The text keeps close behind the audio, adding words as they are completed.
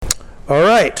All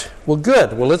right. Well,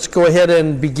 good. Well, let's go ahead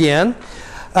and begin.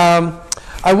 I've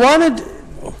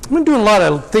been doing a lot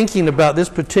of thinking about this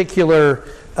particular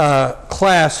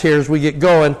class here as we get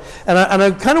going, and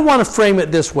I kind of want to frame it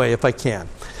this way, if I can.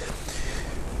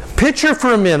 Picture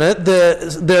for a minute,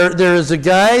 there is a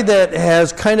guy that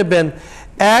has kind of been,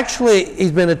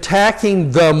 he's been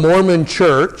attacking the Mormon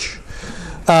Church.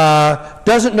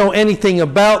 Doesn't know anything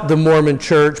about the Mormon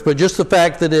Church, but just the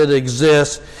fact that it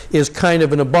exists is kind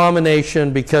of an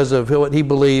abomination because of what he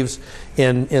believes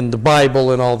in the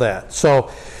Bible and all that.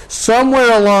 So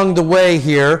somewhere along the way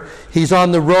here, he's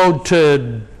on the road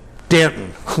to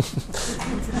Denton.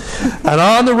 And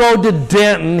on the road to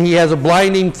Denton, he has a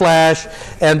blinding flash,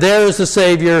 and there is the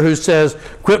Savior who says,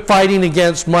 quit fighting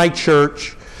against my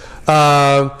church.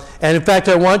 And in fact,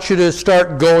 I want you to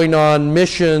start going on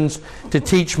missions to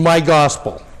teach my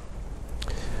gospel.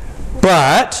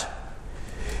 But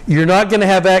you're not going to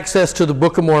have access to the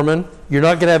Book of Mormon. You're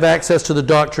not going to have access to the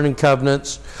Doctrine and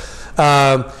Covenants.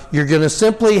 You're going to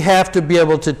simply have to be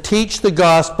able to teach the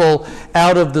gospel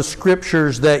out of the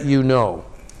scriptures that you know.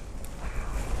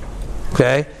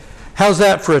 Okay? How's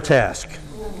that for a task?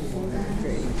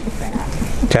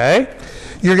 Okay?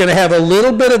 You're going to have a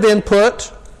little bit of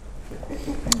input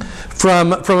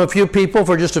from a few people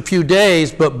for just a few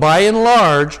days, but by and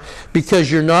large,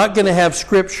 because you're not going to have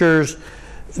scriptures,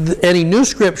 any new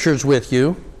scriptures with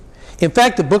you. In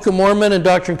fact, the Book of Mormon and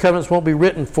Doctrine and Covenants won't be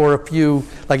written for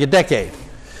a decade.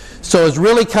 So it's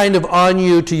really kind of on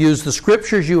you to use the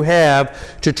scriptures you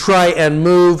have to try and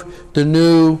move the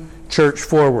new church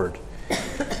forward.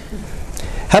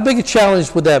 How big a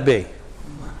challenge would that be?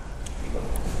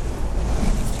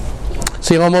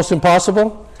 Seem almost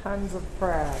impossible? Tons of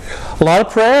prayer. A lot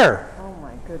of prayer. Oh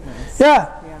my goodness.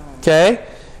 Yeah. Okay.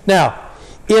 Now,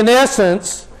 in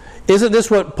essence, isn't this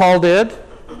what Paul did?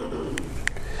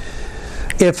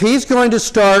 If he's going to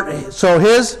start,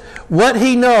 what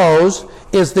he knows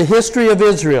is the history of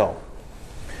Israel,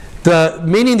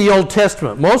 meaning the Old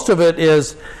Testament. Most of it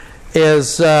is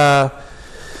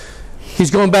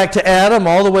he's going back to Adam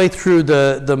all the way through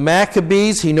the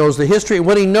Maccabees. He knows the history.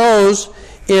 What he knows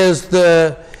is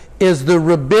the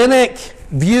rabbinic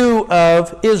view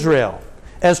of Israel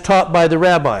as taught by the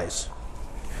rabbis.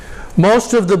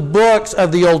 Most of the books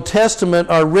of the Old Testament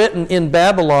are written in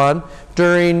Babylon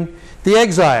during the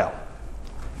exile.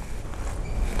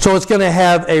 So it's going to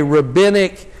have a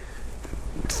rabbinic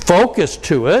focus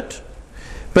to it,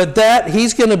 but that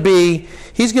he's going to be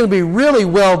really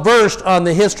well versed on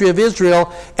the history of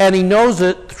Israel, and he knows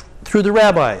it through the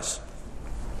rabbis.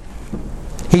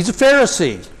 He's a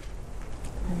Pharisee.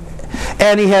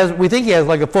 And we think he has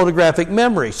like a photographic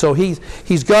memory. So he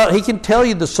can tell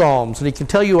you the Psalms, and he can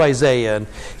tell you Isaiah, and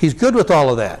he's good with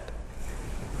all of that.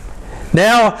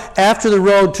 Now, after the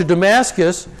road to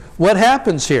Damascus, what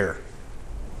happens here?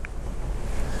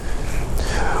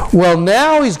 Well,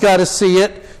 now he's got to see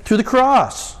it through the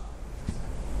cross.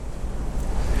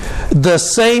 The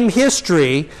same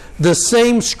history, the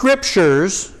same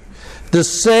scriptures, the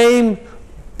same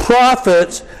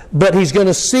prophets, but he's going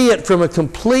to see it from a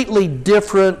completely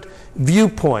different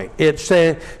viewpoint. It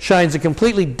shines a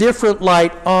completely different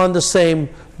light on the same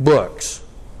books.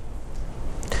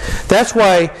 That's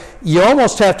why you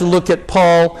almost have to look at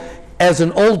Paul as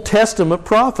an Old Testament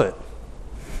prophet.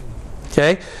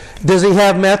 Okay? Does he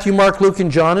have Matthew, Mark, Luke,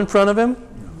 and John in front of him?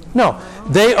 No.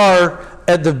 They are,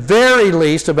 at the very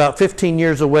least, about 15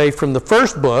 years away from the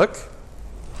first book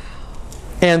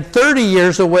and 30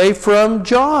 years away from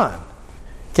John.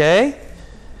 Okay?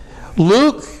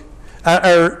 Luke,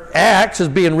 or Acts is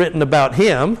being written about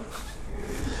him.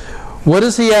 What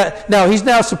is he at? Now, he's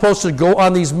now supposed to go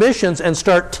on these missions and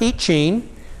start teaching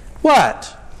what?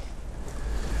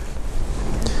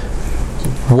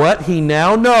 What he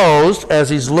now knows as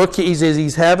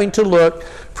he's having to look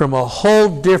from a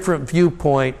whole different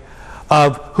viewpoint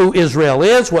of who Israel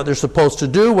is, what they're supposed to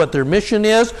do, what their mission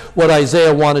is, what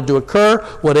Isaiah wanted to occur,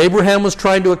 what Abraham was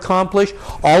trying to accomplish.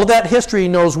 All of that history he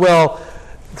knows well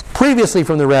previously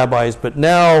from the rabbis, but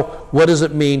now what does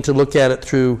it mean to look at it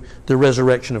through the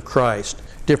resurrection of Christ?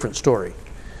 Different story.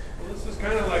 Well, this is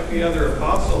kind of like the other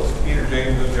apostles, Peter,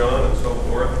 James, and John, and so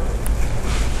forth.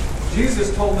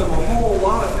 Jesus told them a whole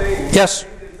lot of things yes.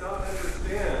 they did not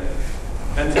understand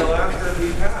until after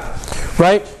he passed.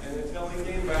 Right. Until he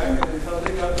came back and until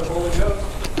they got the Holy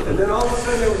Ghost. And then all of a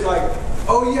sudden it was like,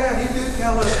 oh yeah, he did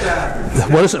tell us that.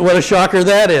 What a shocker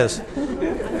that is.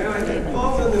 And I think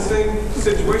Paul's in the same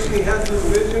situation. He has this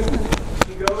vision.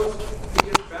 He goes, he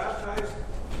gets baptized,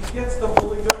 he gets the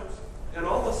Holy Ghost. And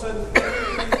all of a sudden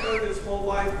everything he's done his whole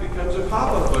life becomes a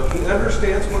comic book. He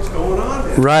understands what's going on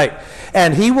there. Right.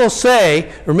 And he will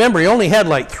say, remember, he only had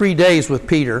like 3 days with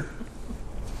Peter.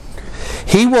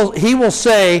 He will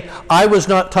say, I was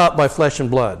not taught by flesh and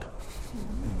blood.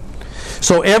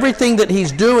 So everything that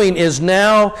he's doing is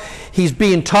now, he's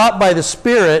being taught by the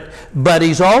Spirit, but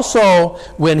he's also,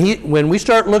 when we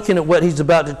start looking at what he's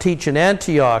about to teach in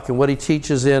Antioch and what he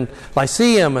teaches in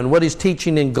Lyceum and what he's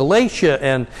teaching in Galatia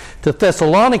and to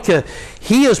Thessalonica,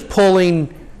 he is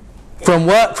pulling from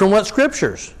what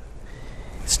scriptures?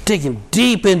 He's digging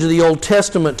deep into the Old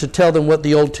Testament to tell them what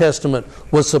the Old Testament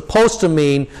was supposed to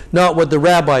mean, not what the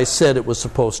rabbis said it was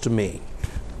supposed to mean.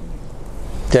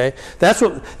 Okay, that's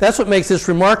what makes this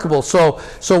remarkable. So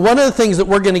one of the things that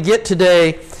we're going to get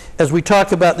today, as we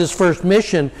talk about this first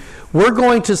mission, we're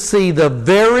going to see the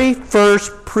very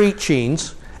first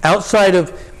preachings outside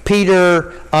of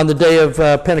Peter on the day of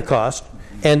Pentecost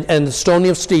and the stoning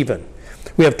of Stephen.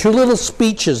 We have 2 little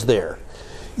speeches there.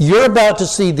 You're about to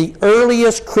see the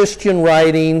earliest Christian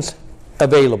writings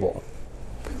available.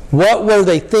 What were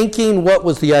they thinking? What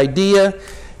was the idea?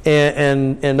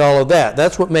 And all of that.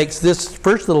 That's what makes this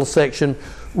first little section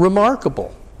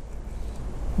remarkable.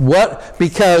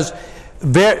 Because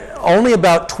only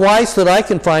about twice that I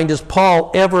can find does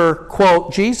Paul ever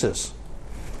quote Jesus.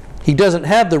 He doesn't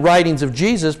have the writings of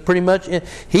Jesus pretty much.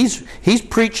 He's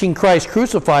preaching Christ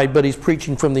crucified, but he's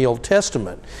preaching from the Old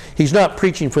Testament. He's not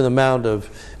preaching from the Mount of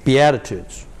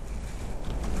Beatitudes.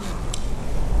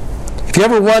 If you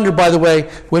ever wonder, by the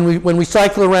way, when we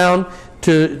cycle around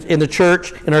in the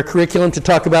church, in our curriculum, to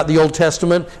talk about the Old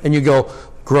Testament, and you go,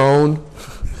 groan.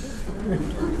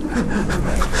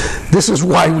 This is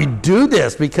why we do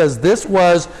this, because this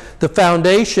was the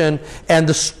foundation and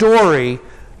the story.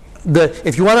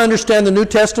 If you want to understand the New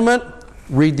Testament,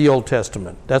 read the Old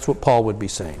Testament. That's what Paul would be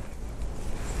saying.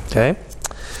 Okay?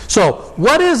 So,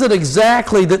 what is it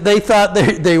exactly that they thought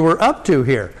they were up to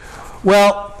here?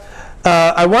 Well,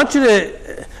 I want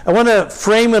to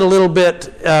frame it a little bit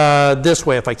this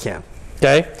way, if I can.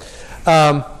 Okay?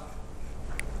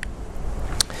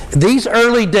 These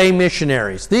early day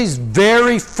missionaries, these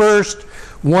very first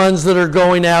ones that are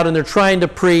going out and they're trying to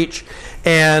preach,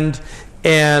 and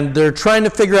they're trying to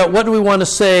figure out, what do we want to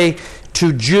say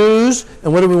to Jews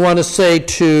and what do we want to say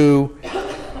to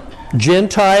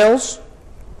Gentiles?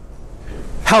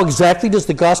 How exactly does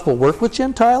the gospel work with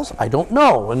Gentiles? I don't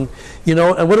know. And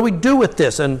what do we do with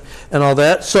this and all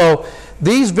that? So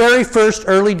these very first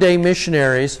early day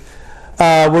missionaries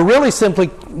were really simply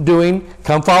doing,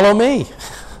 come follow me.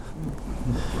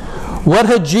 What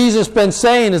had Jesus been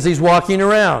saying as he's walking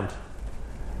around?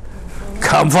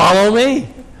 Come follow me.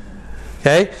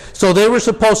 Okay? So they were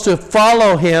supposed to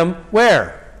follow him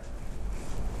where?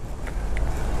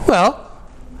 Well,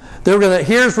 we're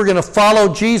going to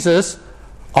follow Jesus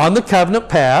on the covenant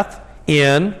path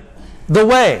in the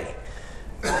way.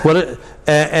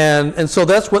 And so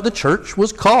that's what the church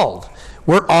was called.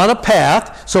 We're on a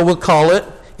path, so we'll call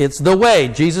it's the way.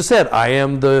 Jesus said, I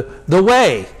am the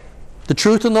way, the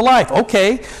truth, and the life.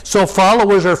 Okay, so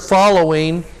followers are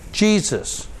following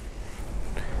Jesus.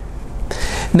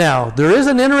 Now, there is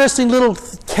an interesting little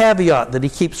caveat that he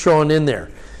keeps throwing in there,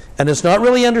 and it's not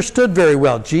really understood very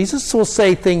well. Jesus will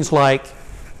say things like,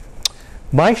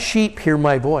 my sheep hear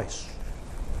my voice.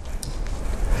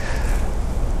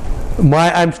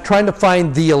 I'm trying to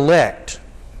find the elect.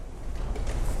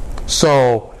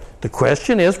 So the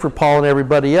question is, for Paul and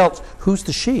everybody else, who's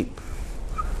the sheep?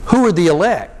 Who are the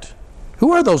elect?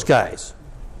 Who are those guys?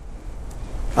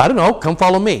 I don't know. Come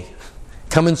follow me.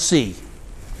 Come and see.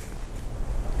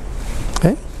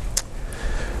 Okay?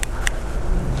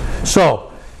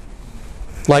 So,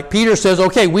 like Peter says,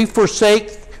 okay, we have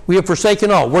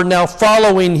forsaken all. We're now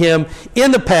following him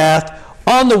in the path,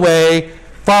 on the way,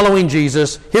 following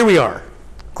Jesus. Here we are.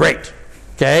 Great.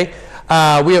 Okay?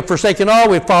 We have forsaken all.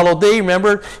 We've followed thee.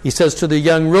 Remember, he says to the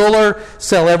young ruler,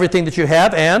 sell everything that you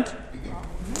have and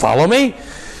follow me.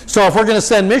 So if we're going to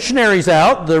send missionaries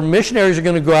out, the missionaries are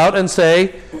going to go out and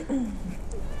say,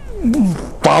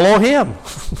 follow him.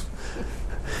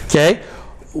 Okay?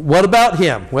 What about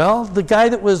him? Well, the guy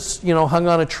that was, hung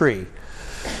on a tree.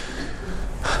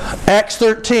 Acts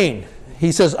 13,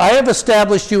 he says, I have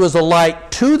established you as a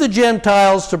light to the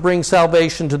Gentiles to bring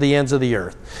salvation to the ends of the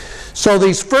earth. So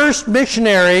these first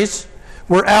missionaries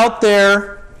were out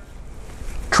there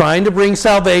trying to bring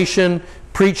salvation,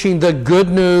 preaching the good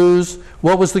news.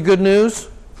 What was the good news?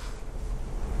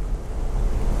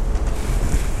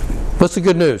 What's the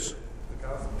good news?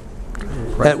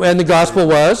 And the gospel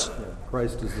was?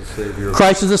 Christ is the Savior.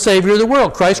 Christ is the Savior of the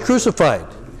world. Christ crucified.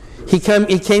 He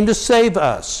came to save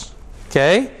us.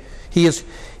 Okay? He is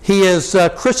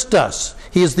Christus.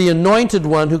 He is the anointed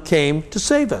one who came to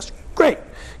save us. Great.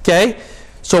 Okay?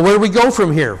 So where do we go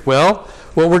from here? Well,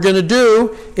 what we're going to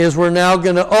do is we're now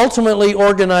going to ultimately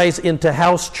organize into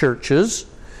house churches,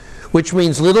 which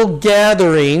means little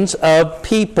gatherings of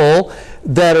people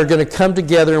that are going to come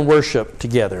together and worship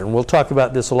together. And we'll talk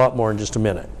about this a lot more in just a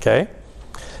minute, okay?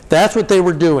 That's what they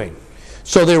were doing.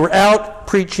 So they were out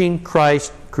preaching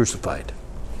Christ crucified.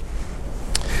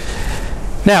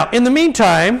 Now, in the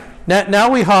meantime, now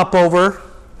we hop over,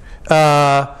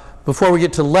 before we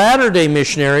get to Latter-day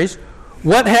missionaries,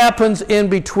 what happens in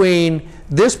between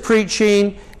this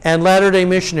preaching and Latter-day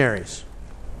missionaries?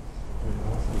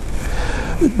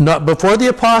 Not before the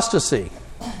apostasy.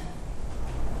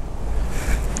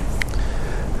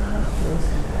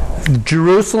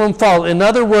 Jerusalem fall. In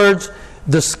other words,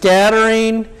 the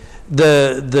scattering,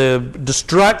 the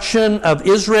destruction of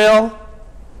Israel.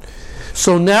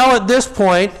 So now at this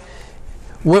point,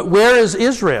 where is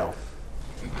Israel?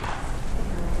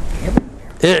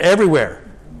 Everywhere.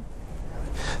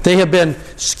 They have been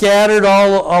scattered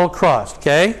all across,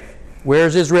 okay?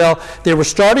 Where's Israel? They were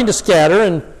starting to scatter,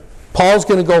 and Paul's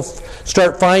going to go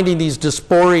start finding these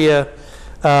diaspora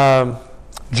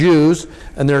Jews,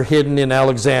 and they're hidden in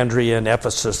Alexandria and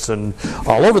Ephesus and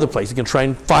all over the place. You can try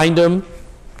and find them,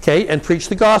 okay, and preach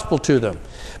the gospel to them.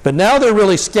 But now they're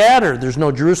really scattered. There's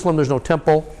no Jerusalem, there's no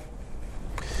temple.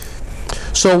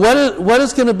 So what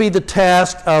is going to be the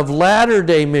task of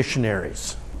Latter-day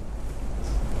missionaries?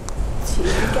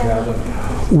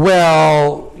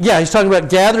 Well, yeah, he's talking about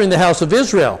gathering the house of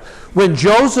Israel. When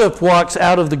Joseph walks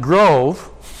out of the grove,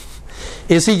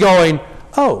 is he going,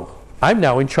 oh, I'm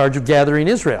now in charge of gathering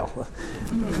Israel.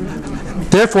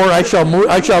 Therefore, I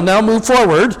shall now move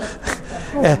forward,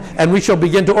 and we shall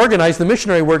begin to organize the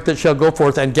missionary work that shall go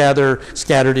forth and gather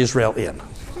scattered Israel in.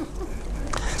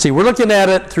 See, we're looking at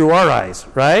it through our eyes,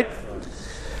 right?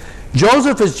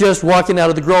 Joseph is just walking out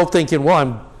of the grove thinking, well,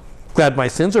 I'm glad my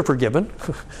sins are forgiven.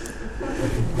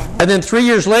 And then 3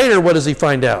 years later, what does he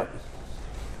find out?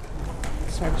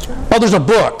 Oh, there's a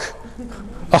book.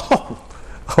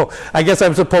 Oh, I guess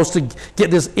I'm supposed to get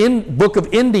this book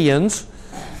of Indians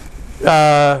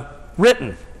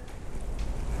written.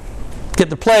 Get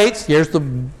the plates. Here's the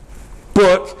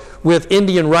book with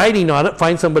Indian writing on it.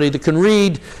 Find somebody that can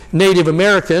read Native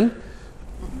American.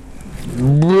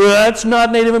 That's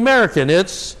not Native American.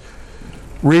 It's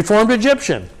Reformed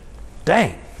Egyptian.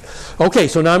 Dang. Okay,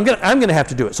 so now I'm going to have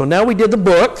to do it. So now we did the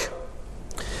book.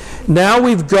 Now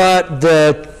we've got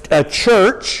the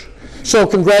church. So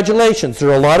congratulations. There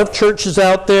are a lot of churches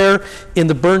out there in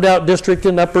the burned out district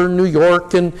in upper New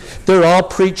York, and they're all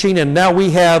preaching, and now we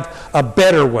have a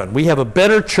better one. We have a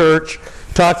better church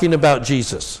talking about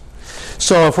Jesus.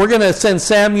 So if we're going to send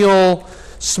Samuel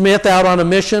Smith out on a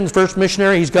mission, first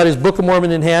missionary, he's got his Book of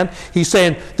Mormon in hand. He's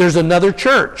saying, there's another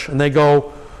church. And they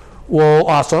go, well,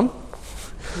 awesome.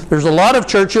 There's a lot of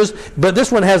churches, but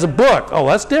this one has a book. Oh,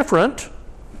 that's different.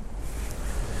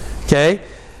 Okay?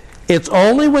 It's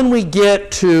only when we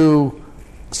get to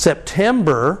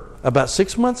September, about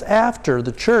 6 months after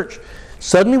the church,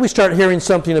 suddenly we start hearing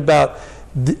something about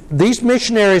these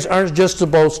missionaries aren't just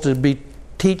supposed to be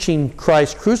teaching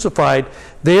Christ crucified.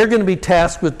 They're going to be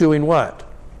tasked with doing what?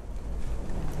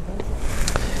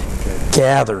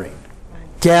 Gathering.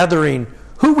 Gathering.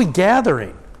 Who are we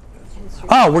gathering?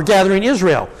 Oh, we're gathering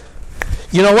Israel.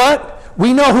 You know what?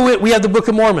 We know we have the Book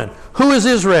of Mormon. Who is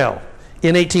Israel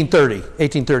in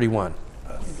 1831?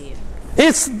 India.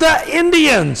 It's the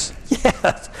Indians.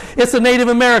 Yes. It's the Native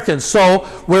Americans. So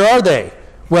where are they?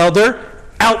 Well, they're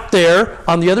out there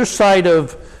on the other side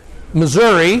of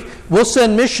Missouri. We'll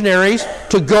send missionaries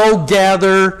to go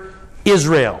gather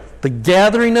Israel. The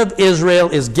gathering of Israel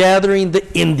is gathering the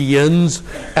Indians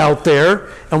out there,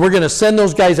 and we're going to send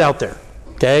those guys out there.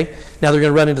 Okay? Now they're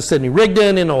going to run into Sidney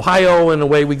Rigdon in Ohio, and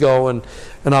away we go, and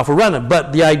off we're running.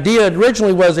 But the idea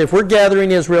originally was if we're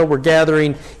gathering Israel, we're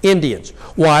gathering Indians.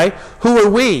 Why? Who are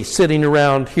we sitting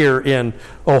around here in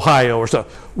Ohio or so?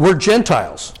 We're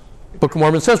Gentiles. Book of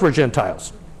Mormon says we're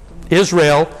Gentiles.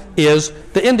 Israel is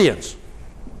the Indians.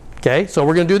 Okay? So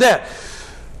we're going to do that.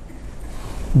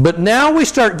 But now we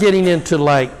start getting into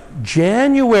like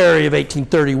January of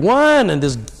 1831, and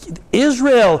this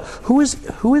Israel. Who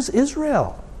is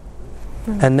Israel?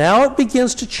 And now it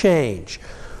begins to change.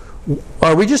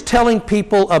 Are we just telling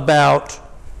people about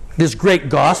this great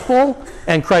gospel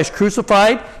and Christ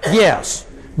crucified? Yes.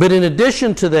 But in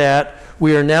addition to that,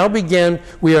 we are now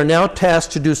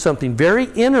tasked to do something very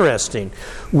interesting.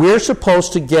 We're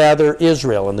supposed to gather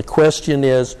Israel, and the question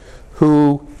is,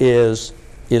 who is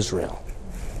Israel?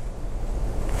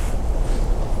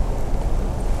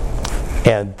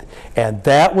 And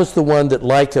that was the one that,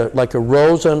 like a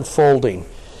rose unfolding,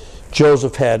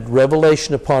 Joseph had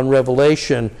revelation upon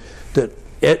revelation that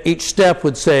at each step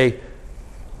would say,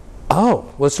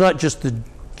 oh, well, it's not just the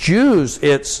Jews,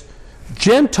 it's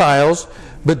Gentiles.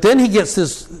 But then he gets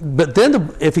this,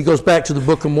 if he goes back to the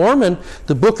Book of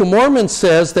Mormon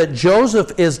says that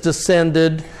Joseph is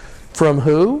descended from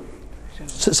who?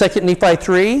 2 Nephi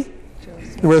 3?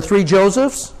 There were 3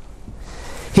 Josephs.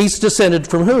 He's descended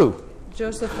from who?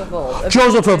 Joseph of old.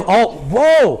 Joseph of old.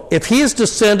 Whoa! If he is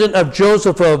descendant of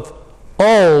Joseph of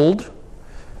old,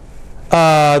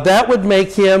 that would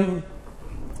make him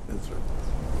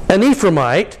an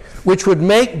Ephraimite, which would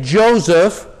make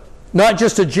Joseph not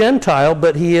just a Gentile,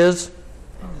 but he is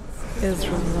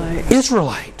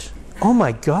Israelite. Oh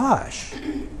my gosh.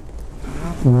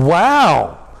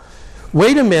 Wow.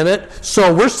 Wait a minute.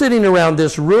 So we're sitting around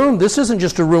this room. This isn't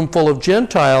just a room full of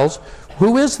Gentiles.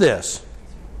 Who is this?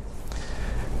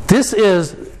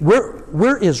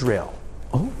 We're Israel.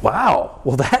 Oh, wow.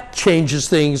 Well, that changes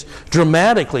things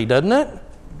dramatically, doesn't it?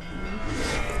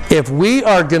 If we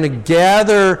are going to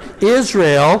gather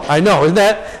Israel, I know, isn't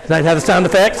that? Did I have the sound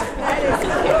effects?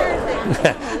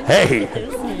 Hey.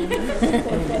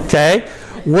 Okay.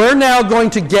 We're now going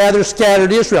to gather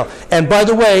scattered Israel. And by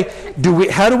the way,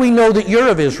 how do we know that you're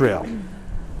of Israel?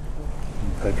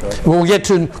 When we'll get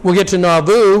to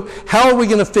Nauvoo. How are we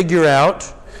going to figure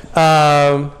out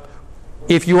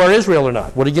if you are Israel or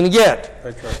not? What are you going to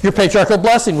get? Your patriarchal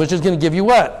blessing, which is going to give you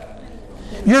what?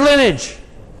 Your lineage.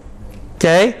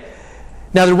 Okay?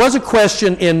 Now, there was a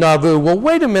question in Nauvoo. Well,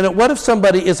 wait a minute. What if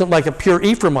somebody isn't like a pure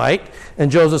Ephraimite? And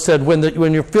Joseph said,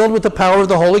 when you're filled with the power of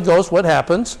the Holy Ghost, what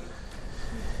happens?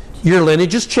 Your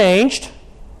lineage is changed,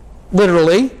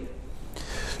 literally.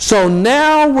 So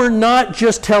now we're not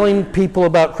just telling people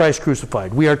about Christ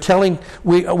crucified. We are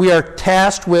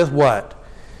tasked with what?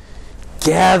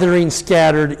 Gathering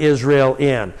scattered Israel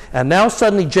in. And now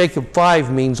suddenly Jacob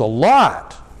 5 means a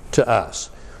lot to us.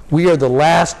 We are the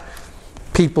last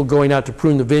people going out to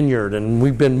prune the vineyard, and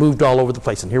we've been moved all over the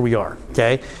place, and here we are.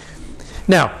 Okay?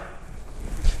 Now,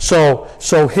 so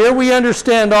here we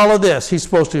understand all of this. He's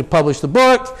supposed to publish the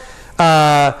book.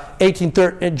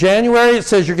 In January, it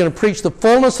says, you're going to preach the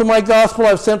fullness of my gospel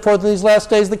I've sent forth in these last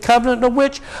days, the covenant of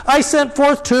which I sent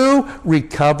forth to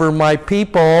recover my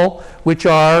people, which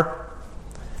are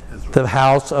the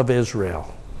house of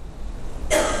Israel.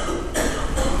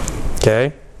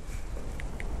 Okay?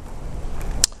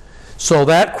 So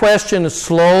that question is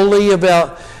slowly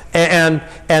about, and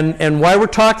why we're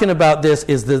talking about this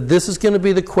is that this is going to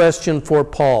be the question for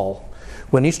Paul.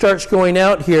 When he starts going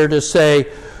out here to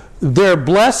say, there are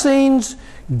blessings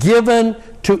given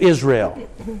to Israel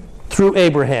through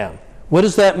Abraham. What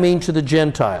does that mean to the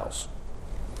Gentiles?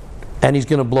 And he's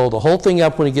going to blow the whole thing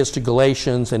up when he gets to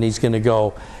Galatians, and he's going to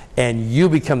go, and you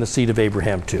become the seed of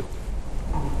Abraham too.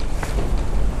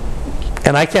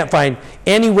 And I can't find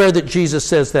anywhere that Jesus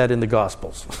says that in the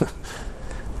Gospels.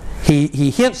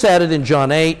 He hints at it in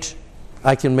John 8.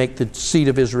 I can make the seed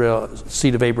of Israel,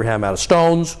 seed of Abraham out of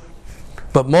stones.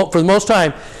 But for the most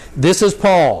time, this is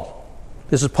Paul.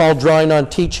 This is Paul drawing on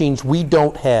teachings we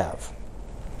don't have.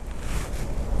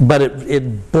 But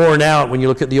it borne out when you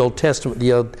look at the Old Testament.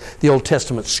 The Old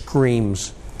Testament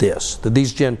screams this, that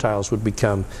these Gentiles would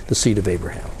become the seed of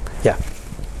Abraham. Yeah.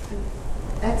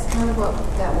 That's kind of what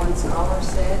that one scholar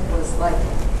said, was like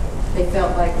they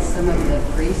felt like some of the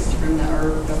priests from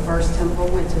the first temple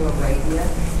went to Arabia,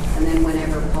 and then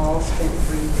whenever Paul spent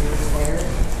 3 years there,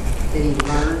 did he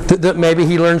learn? That maybe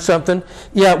he learned something?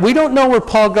 Yeah, we don't know where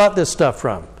Paul got this stuff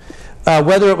from.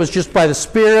 Whether it was just by the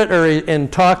Spirit or in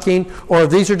talking, or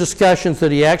if these are discussions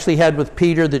that he actually had with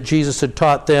Peter that Jesus had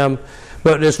taught them,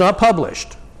 but it's not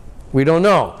published. We don't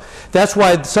know. That's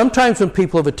why sometimes when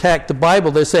people have attacked the Bible,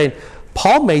 they're saying,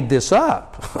 Paul made this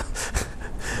up.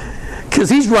 Because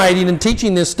he's writing and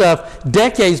teaching this stuff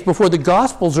decades before the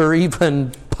Gospels are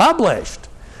even published.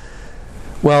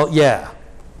 Well, yeah.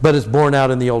 But it's borne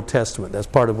out in the Old Testament. That's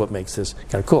part of what makes this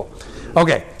kind of cool.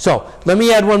 Okay, so let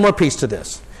me add one more piece to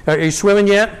this. Are you swimming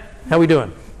yet? How are we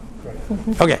doing?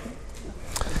 Okay.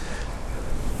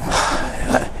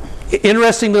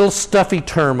 Interesting little stuffy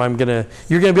term.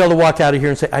 You're gonna be able to walk out of here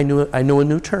and say, I know a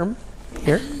new term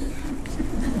here.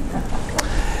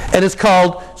 And it's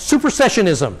called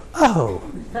supersessionism. Oh.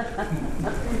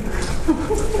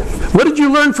 What did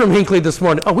you learn from Hinckley this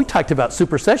morning? Oh, we talked about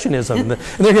supersessionism. And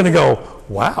they're going to go,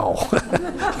 wow,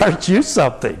 aren't you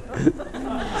something?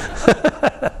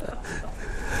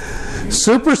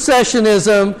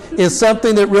 Supersessionism is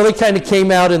something that really kind of came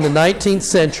out in the 19th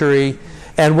century.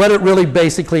 And what it really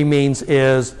basically means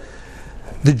is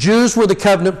the Jews were the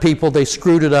covenant people. They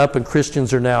screwed it up, and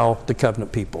Christians are now the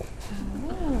covenant people.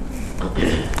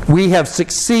 We have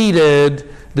succeeded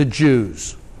the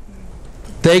Jews.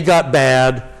 They got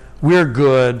bad, we're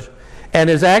good. And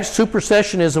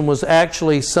supersessionism was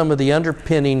actually some of the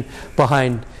underpinning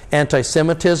behind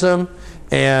anti-Semitism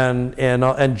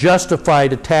and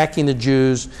justified attacking the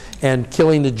Jews and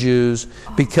killing the Jews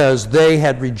because they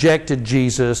had rejected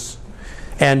Jesus.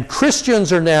 And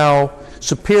Christians are now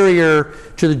superior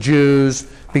to the Jews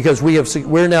because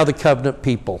we're now the covenant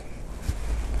people.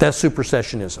 That's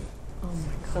supersessionism.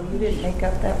 So you didn't make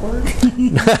up that word?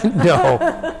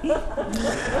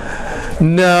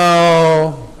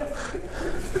 No.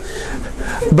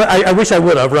 But I wish I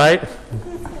would have, right?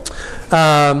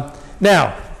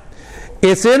 Now,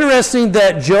 it's interesting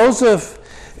that Joseph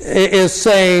is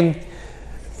saying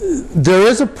there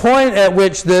is a point at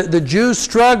which the Jews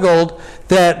struggled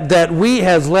that we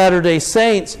as Latter-day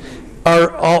Saints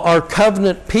are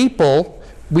covenant people.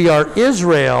 We are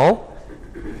Israel.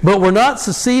 But we're not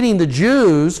seceding the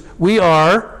Jews. We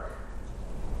are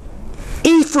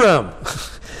Ephraim.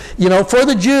 For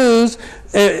the Jews,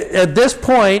 at this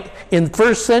point in the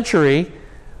first century,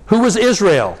 who was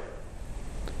Israel?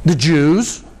 The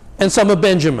Jews and some of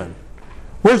Benjamin.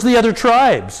 Where's the other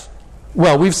tribes?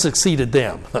 Well, we've succeeded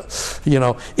them.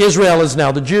 Israel is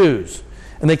now the Jews.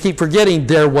 And they keep forgetting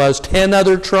there was 10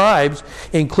 other tribes,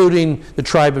 including the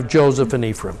tribe of Joseph and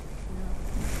Ephraim.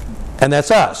 And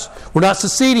that's us. We're not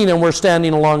seceding them, we're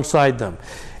standing alongside them.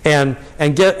 And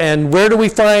where do we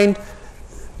find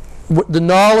the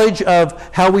knowledge of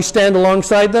how we stand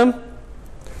alongside them?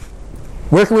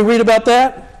 Where can we read about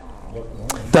that?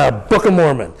 The Book of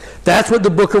Mormon. That's what the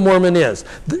Book of Mormon is.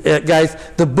 Guys,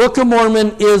 the Book of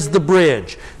Mormon is the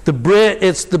bridge.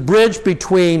 It's the bridge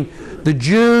between the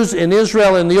Jews in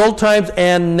Israel in the old times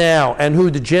and now, and who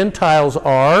the Gentiles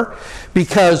are,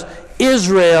 because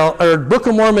Book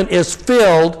of Mormon is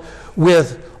filled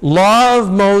with law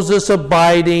of Moses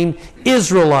abiding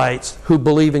Israelites who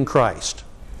believe in Christ.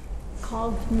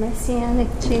 Called Messianic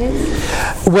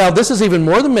Jews? Well, this is even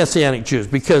more than Messianic Jews,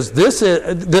 because this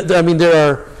is,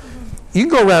 you can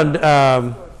go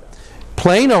around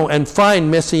Plano and find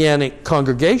Messianic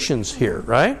congregations here,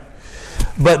 right?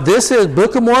 But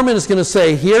Book of Mormon is going to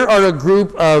say, here are a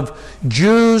group of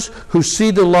Jews who see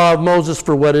the law of Moses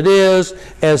for what it is,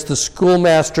 as the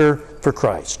schoolmaster for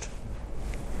Christ.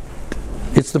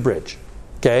 It's the bridge.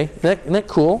 Okay? Isn't that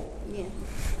cool? Yeah.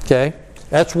 Okay?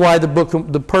 That's why the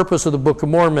purpose of the Book of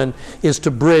Mormon is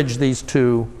to bridge these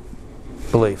two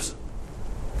beliefs.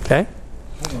 Okay?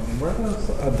 Where does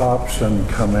adoption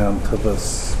come into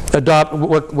this?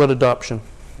 What adoption?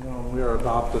 We are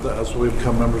adopted as we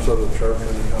become members of the church. We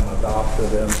become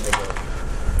adopted into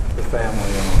the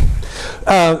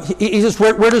family. He says,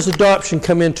 where does adoption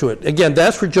come into it? Again,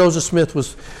 that's where Joseph Smith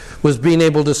was being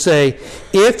able to say,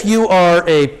 if you are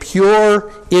a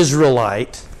pure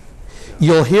Israelite,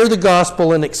 you'll hear the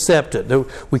gospel and accept it.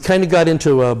 We kind of got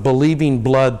into a believing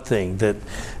blood thing, that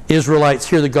Israelites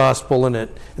hear the gospel and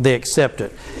they accept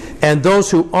it. And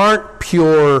those who aren't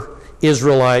pure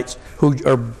Israelites, who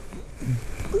are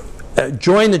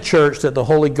join the church, that the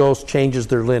Holy Ghost changes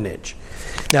their lineage.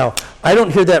 Now, I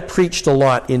don't hear that preached a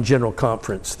lot in General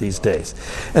Conference these days.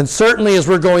 And certainly as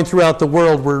we're going throughout the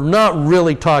world, we're not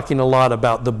really talking a lot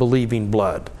about the believing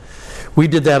blood. We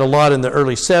did that a lot in the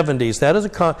early 70s. That is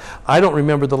I don't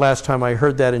remember the last time I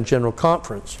heard that in General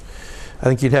Conference. I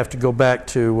think you'd have to go back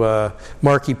to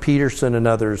Marky Peterson and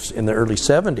others in the early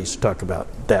 70s to talk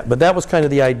about that. But that was kind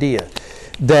of the idea.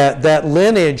 That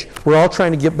lineage, we're all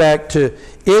trying to get back to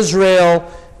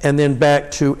Israel and then back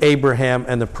to Abraham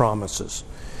and the promises.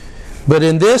 But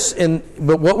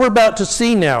but what we're about to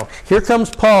see now, here comes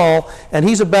Paul, and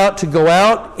he's about to go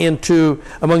out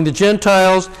among the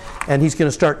Gentiles, and he's going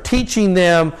to start teaching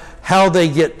them how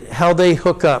they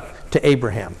hook up to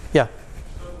Abraham. Yeah.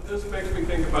 So this makes me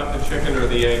think about the chicken or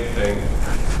the egg thing.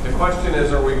 The question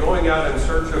is, are we going out in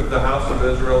search of the house of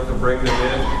Israel to bring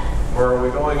them in? Or are we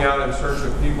going out in search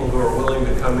of people who are willing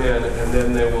to come in, and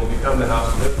then they will become the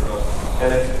house of Israel?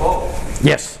 And it's both.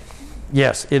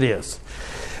 Yes, it is.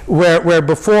 Where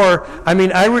before, I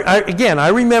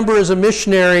remember as a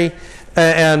missionary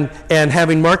and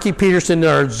having Marky Peterson in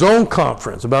our zone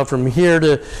conference, about from here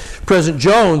to President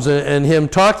Jones, and him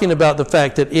talking about the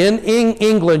fact that in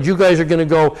England you guys are going to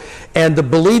go and the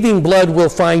believing blood will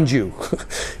find you.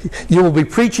 You will be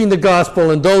preaching the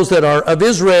gospel, and those that are of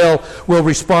Israel will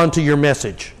respond to your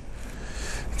message.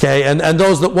 Okay, and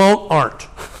those that won't aren't.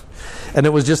 And it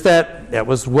was just that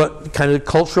was what kind of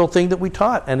cultural thing that we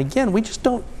taught. And again, we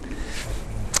don't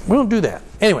do that.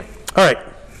 Anyway, all right.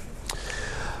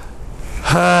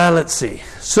 Let's see.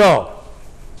 So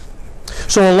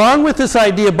along with this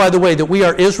idea, by the way, that we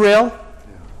are Israel,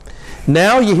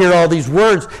 Now you hear all these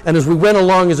words, and as we went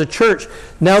along as a church,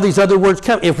 now these other words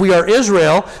come. If we are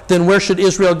Israel, then where should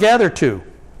Israel gather to?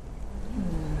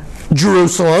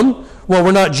 Jerusalem. Well,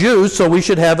 we're not Jews, so we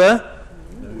should have a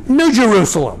New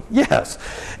Jerusalem. Yes.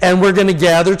 And we're going to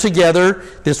gather together.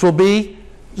 This will be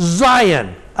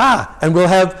Zion. And we'll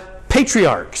have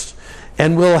patriarchs.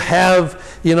 And we'll have,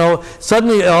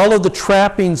 suddenly all of the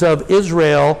trappings of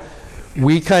Israel,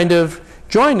 we kind of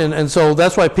join in. And so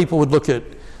that's why people would look at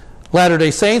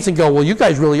Latter-day Saints and go, well, you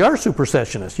guys really are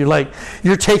supersessionists.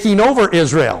 You're taking over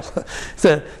Israel.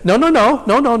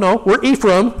 No. We're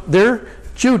Ephraim. They're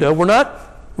Judah. We're not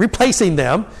replacing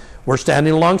them. We're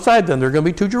standing alongside them. There are going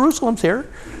to be two Jerusalems here.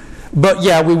 But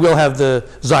yeah, we will have the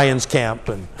Zion's camp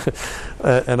and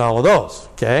and all of those.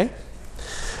 Okay?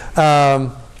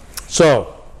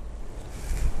 So,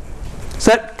 has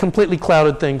that completely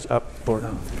clouded things up for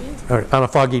on a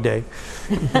foggy day?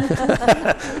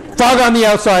 Fog on the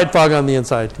outside, fog on the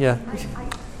inside. Yeah.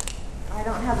 I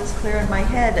don't have this clear in my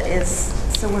head.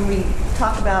 So when we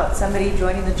talk about somebody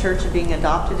joining the church and being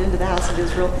adopted into the house of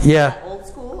Israel, is that old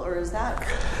school or is that?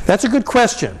 That's a good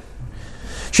question.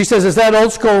 She says, is that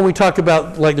old school when we talk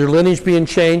about like their lineage being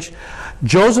changed?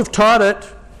 Joseph taught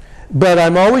it, but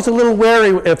I'm always a little wary.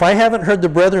 If I haven't heard the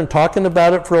brethren talking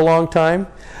about it for a long time,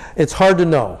 it's hard to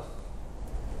know.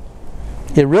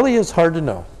 It really is hard to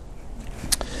know.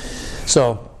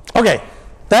 So, okay,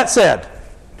 that said,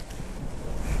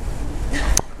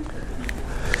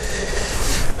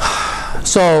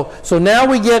 so now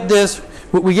we get this,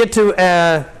 we get to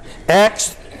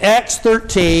Acts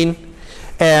 13,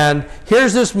 and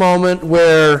here's this moment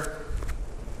where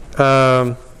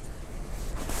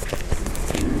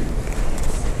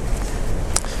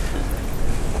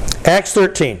Acts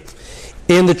 13.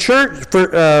 In the church,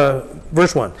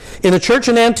 verse 1. In the church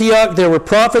in Antioch there were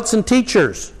prophets and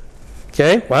teachers.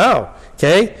 Okay, wow.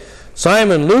 Okay,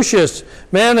 Simon, Lucius,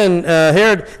 Manan,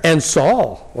 Herod, and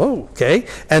Saul. Whoa, okay.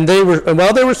 And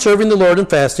while they were serving the Lord and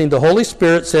fasting, the Holy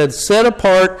Spirit said, set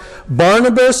apart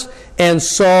Barnabas and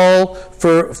Saul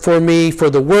for me for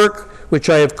the work which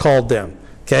I have called them.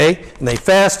 Okay, and they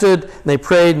fasted, and they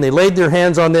prayed, and they laid their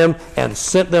hands on them and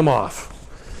sent them off.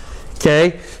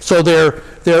 Okay, so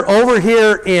they're over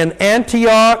here in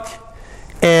Antioch,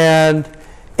 and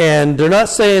they're not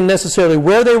saying necessarily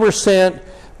where they were sent,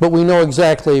 but we know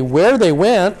exactly where they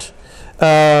went.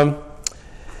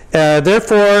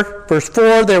 Therefore, verse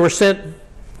 4, they were sent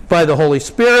by the Holy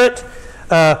Spirit,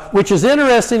 which is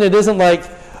interesting. It isn't like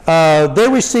they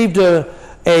received a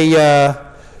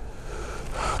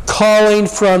calling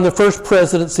from the first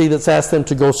presidency that's asked them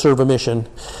to go serve a mission.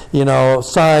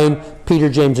 Sign Peter,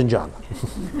 James, and John.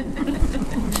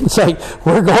 It's like,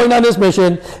 we're going on this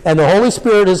mission, and the Holy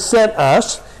Spirit has sent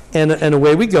us, and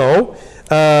away we go.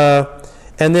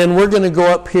 And then we're going to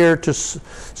go up here to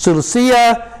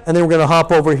Cilicia, and then we're going to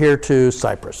hop over here to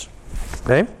Cyprus.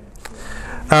 Okay?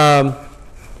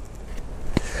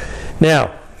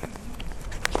 Now,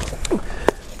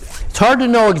 it's hard to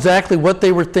know exactly what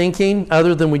they were thinking,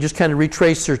 other than we just kind of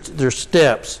retrace their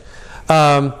steps.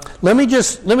 Let me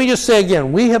just say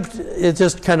again, it's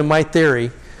just kind of my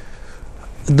theory.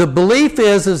 The belief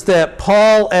is that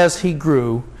Paul, as he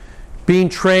grew, being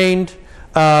trained,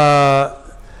 and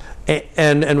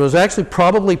was actually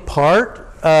probably part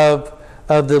of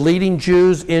the leading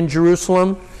Jews in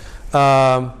Jerusalem,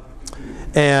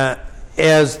 and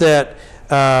as that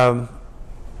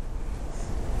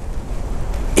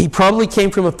he probably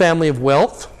came from a family of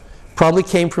wealth, probably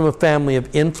came from a family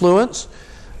of influence.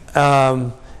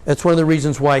 That's one of the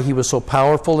reasons why he was so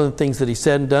powerful in the things that he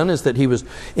said and done, is that he was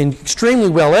extremely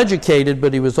well educated,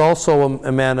 but he was also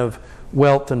a man of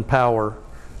wealth and power,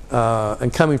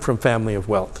 and coming from family of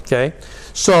wealth. Okay,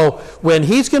 so when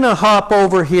he's going to hop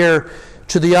over here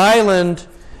to the island,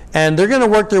 and they're going to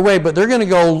work their way, but they're going to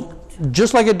go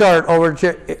just like a dart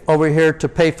over here to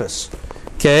Paphos.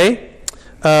 Okay.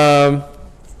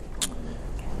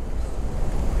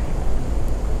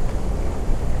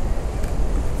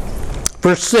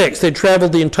 Verse 6, they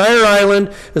traveled the entire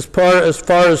island as far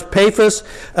as Paphos.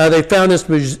 They found this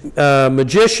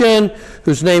magician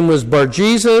whose name was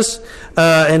Bar-Jesus,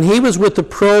 and he was with the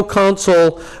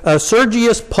proconsul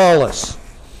Sergius Paulus.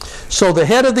 So the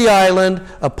head of the island,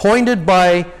 appointed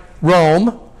by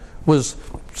Rome, was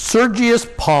Sergius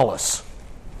Paulus.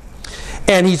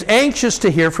 And he's anxious to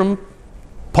hear from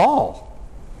Paul.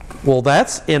 Well,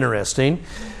 that's interesting.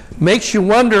 Makes you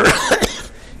wonder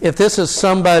if this is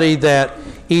somebody that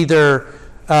either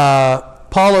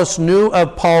Paulus knew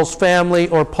of Paul's family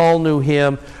or Paul knew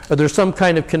him, or there's some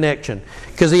kind of connection.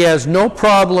 Because he has no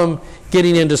problem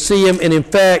getting in to see him. And in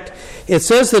fact, it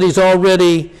says that he's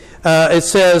already,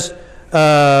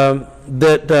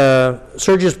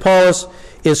 Sergius Paulus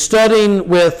is studying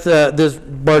with this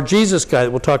Bar-Jesus guy that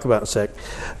we'll talk about in a sec,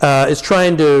 is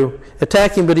trying to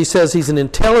attack him, but he says he's an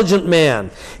intelligent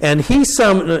man. And he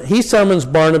summons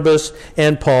Barnabas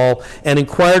and Paul and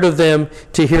inquired of them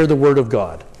to hear the word of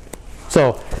God.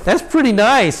 So that's pretty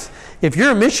nice. If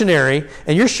you're a missionary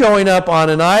and you're showing up on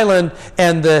an island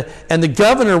and the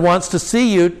governor wants to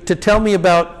see you to tell me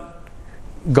about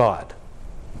God.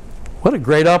 What a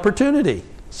great opportunity.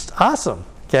 It's awesome.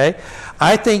 Okay?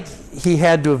 I think he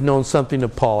had to have known something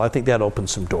of Paul. I think that opened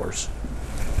some doors.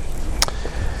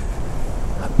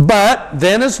 But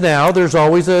then as now, there's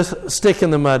always a stick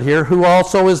in the mud here. Who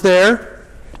also is there?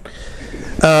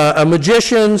 A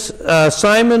magician's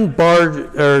Simon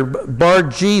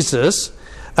Bar-Jesus.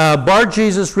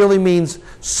 Bar-Jesus really means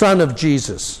son of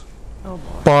Jesus.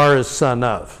 Bar is son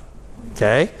of.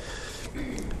 Okay?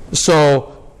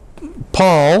 So,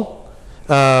 Paul,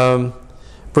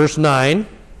 verse 9.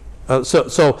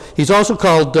 So he's also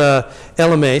called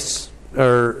Elymas,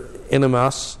 or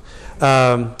Enemas.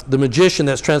 The magician,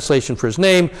 that's translation for his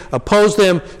name, opposed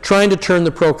them, trying to turn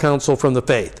the proconsul from the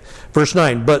faith. Verse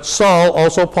 9, but Saul,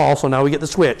 also Paul, so now we get the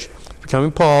switch, becoming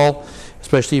Paul,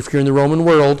 especially if you're in the Roman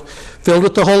world, filled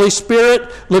with the Holy Spirit,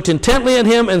 looked intently at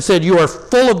him and said, you are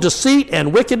full of deceit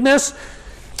and wickedness,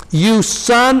 you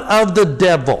son of the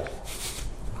devil.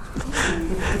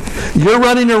 You're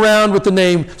running around with the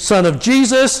name son of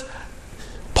Jesus.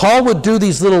 Paul would do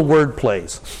these little word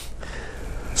plays.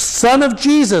 Son of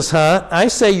Jesus, huh? I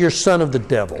say you're son of the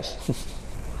devil.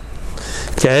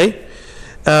 Okay?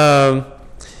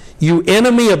 You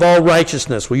enemy of all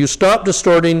righteousness, will you stop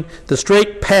distorting the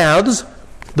straight paths,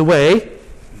 the way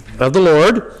of the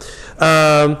Lord?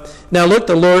 Now look,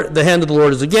 the hand of the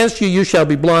Lord is against you. You shall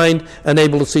be blind,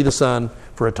 unable to see the sun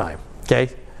for a time. Okay?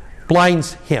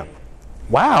 Blinds him.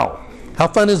 Wow. How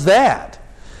fun is that?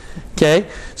 Okay?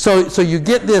 So you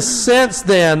get this sense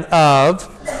then of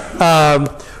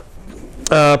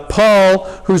Paul,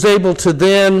 who's able to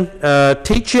then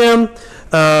teach him.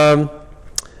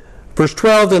 Verse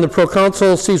 12, then the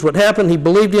proconsul sees what happened. He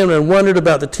believed him and wondered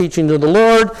about the teaching of the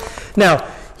Lord. Now,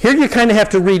 here you kind of have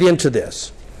to read into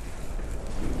this.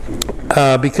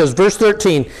 Because verse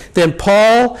 13, then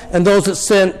Paul and those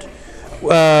that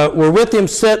were with him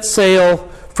set sail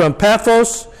from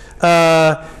Paphos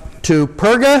to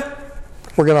Perga.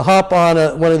 We're going to hop on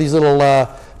one of these little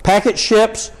packet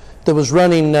ships that was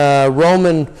running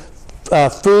Roman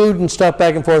food and stuff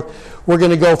back and forth. We're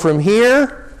going to go from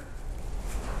here.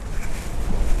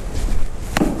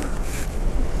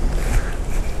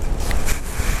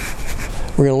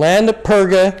 We're going to land at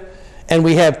Perga, and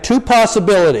we have two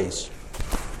possibilities.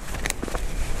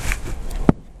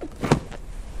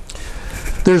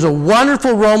 There's a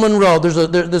wonderful Roman road. This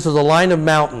is a line of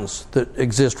mountains that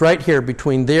exist right here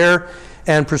between there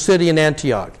and Pisidian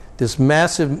Antioch. This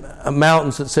massive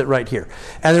mountains that sit right here.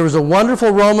 And there was a wonderful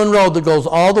Roman road that goes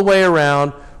all the way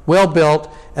around, well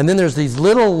built, and then there's these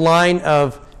little line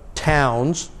of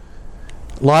towns.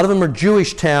 A lot of them are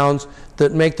Jewish towns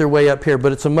that make their way up here,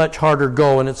 but it's a much harder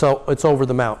go, and it's over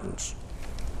the mountains.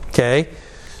 Okay?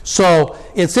 So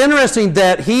it's interesting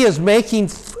that he is making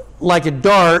like a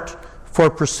dart for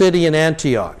Pisidian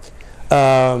Antioch.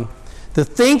 The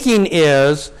thinking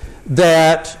is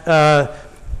that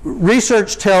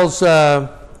research tells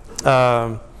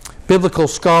biblical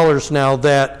scholars now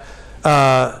that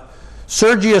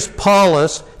Sergius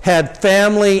Paulus had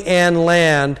family and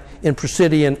land in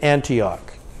Pisidian Antioch.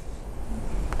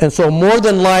 And so more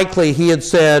than likely he had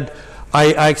said,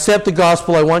 I accept the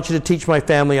gospel, I want you to teach my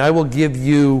family, I will give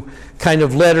you kind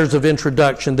of letters of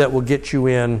introduction that will get you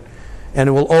in, and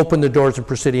it will open the doors of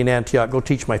Pisidian Antioch, go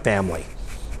teach my family,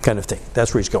 kind of thing.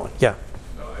 That's where he's going. Yeah.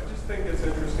 So I just think it's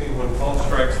interesting when Paul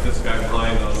strikes this guy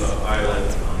blind on the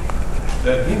island,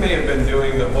 that he may have been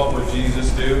doing what would Jesus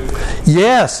do?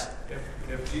 Yes.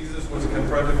 If Jesus was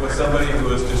confronted with somebody who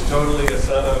was just totally a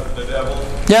son of the devil,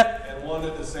 yep, and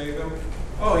wanted to save him,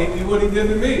 he did what he did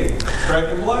to me, strike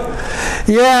him blind.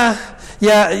 Yeah,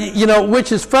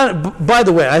 which is fun. By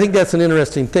the way, I think that's an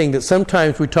interesting thing, that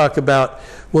sometimes we talk about,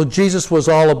 well, Jesus was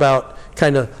all about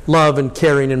kind of love and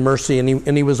caring and mercy,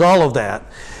 and he was all of that.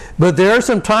 But there are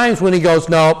some times when he goes,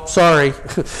 no, sorry,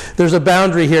 there's a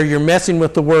boundary here, you're messing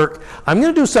with the work. I'm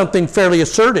going to do something fairly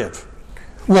assertive.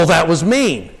 Well, that was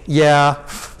mean. Yeah,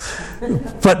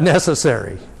 but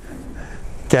necessary.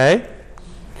 Okay?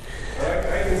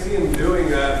 I can see him doing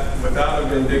that without a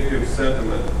vindictive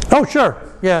sentiment. Oh, sure.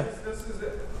 Yeah. This is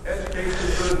education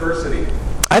for adversity.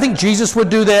 I think Jesus would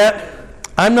do that.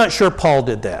 I'm not sure Paul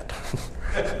did that.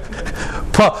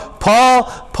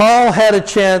 Paul had a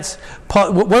chance.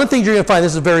 Paul, one of the things you're going to find,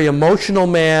 this is a very emotional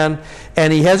man,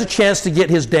 and he has a chance to get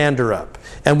his dander up.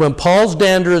 And when Paul's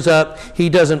dander is up, it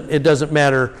doesn't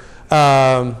matter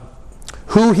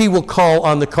who he will call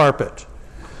on the carpet.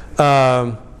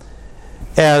 As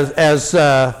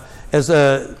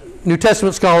a New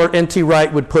Testament scholar N.T.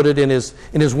 Wright would put it in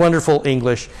his wonderful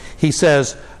English, he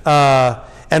says,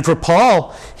 and for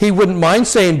Paul, he wouldn't mind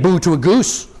saying boo to a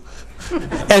goose.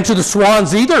 And to the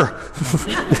swans either.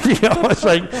 It's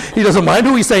like he doesn't mind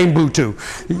who he's saying boo to.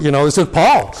 This is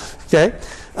Paul. Okay.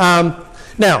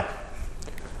 Now,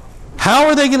 how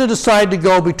are they going to decide to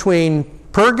go between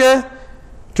Perga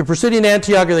to Pisidian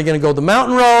Antioch? Are they going to go the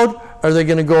mountain road, or are they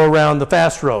going to go around the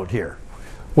fast road here?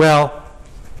 Well,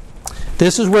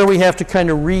 this is where we have to kind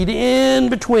of read in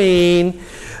between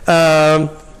the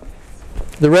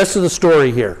rest of the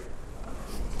story here.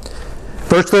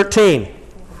 Verse 13.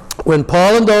 When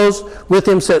Paul and those with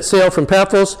him set sail from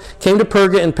Paphos, came to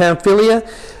Perga in Pamphylia,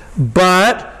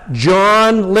 but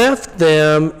John left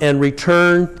them and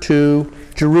returned to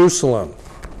Jerusalem.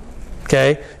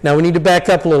 Okay? Now we need to back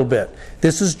up a little bit.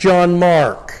 This is John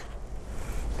Mark.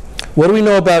 What do we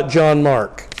know about John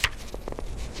Mark?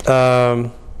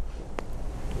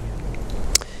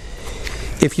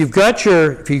 If you've got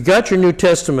your New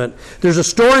Testament, there's a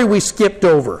story we skipped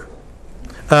over.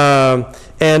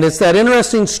 And it's that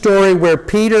interesting story where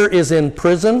Peter is in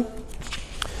prison,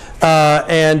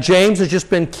 and James has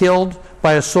just been killed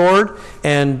by a sword,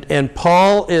 and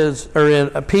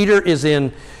Peter is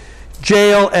in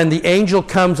jail, and the angel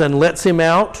comes and lets him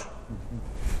out.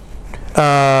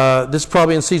 This is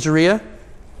probably in Caesarea.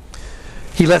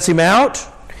 He lets him out.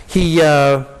 He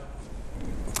goes,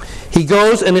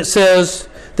 and it says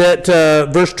that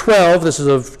verse 12, this is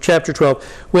of chapter 12,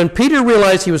 when Peter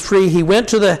realized he was free, he went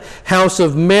to the house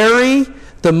of Mary,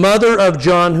 the mother of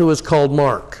John, who is called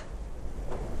Mark.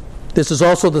 This is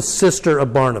also the sister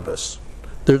of Barnabas.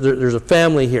 There's a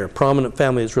family here, prominent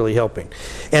family that's really helping.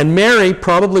 And Mary,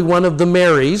 probably one of the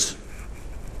Marys,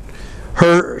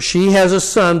 she has a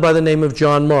son by the name of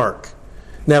John Mark.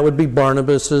 And that would be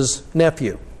Barnabas'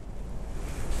 nephew.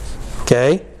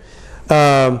 Okay?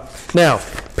 Now,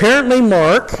 apparently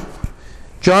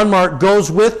John Mark goes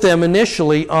with them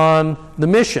initially on the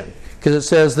mission, because it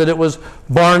says that it was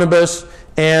Barnabas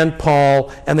and Paul,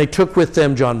 and they took with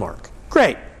them John Mark.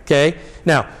 Great. Okay?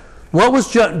 Now, what was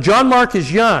John Mark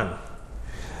is young,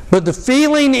 but the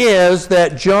feeling is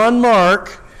that John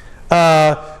Mark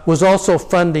was also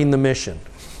funding the mission.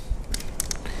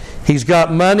 He's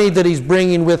got money that he's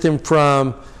bringing with him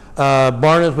from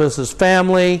Barnabas'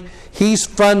 family. He's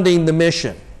funding the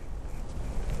mission.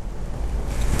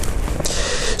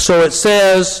 So it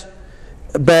says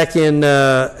back in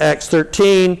Acts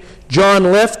 13, John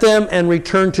left them and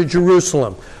returned to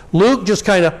Jerusalem. Luke just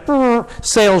kind of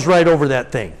sails right over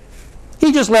that thing.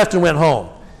 He just left and went home.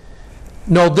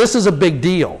 No, this is a big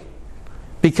deal.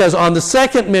 Because on the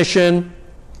second mission,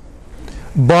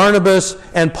 Barnabas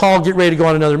and Paul get ready to go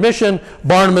on another mission.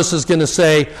 Barnabas is going to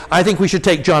say, I think we should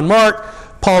take John Mark.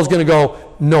 Paul's going to go,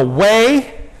 no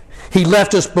way. He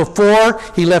left us before.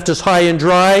 He left us high and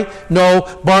dry. No.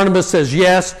 Barnabas says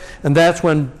yes. And that's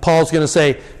when Paul's going to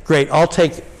say, great, I'll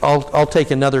take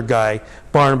another guy.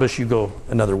 Barnabas, you go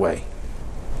another way.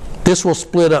 This will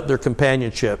split up their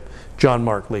companionship, John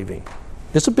Mark leaving.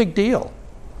 It's a big deal.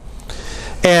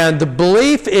 And the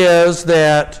belief is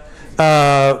that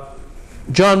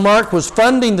John Mark was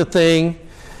funding the thing,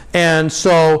 and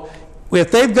so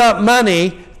if they've got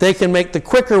money, they can make the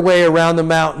quicker way around the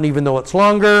mountain even though it's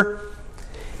longer.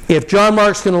 If John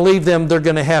Mark's going to leave them, they're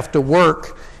going to have to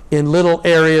work in little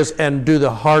areas and do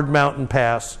the hard mountain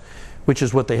pass, which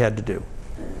is what they had to do.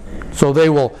 So they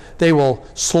will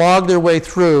slog their way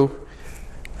through.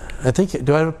 I think,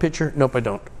 do I have a picture? Nope, I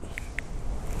don't.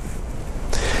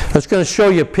 I was going to show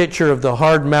you a picture of the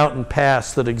hard mountain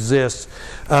pass that exists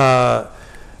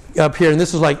up here, and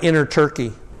this is like inner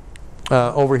Turkey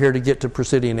over here to get to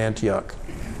Pisidian Antioch.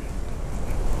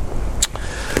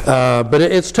 But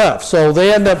it's tough. So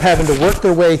they end up having to work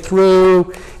their way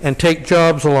through and take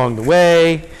jobs along the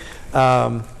way.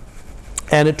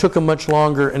 And it took them much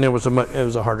longer, and it was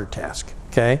a harder task.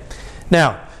 Okay.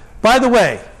 Now, by the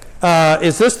way,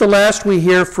 is this the last we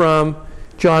hear from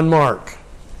John Mark?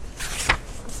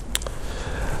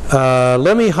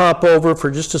 Let me hop over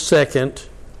for just a second.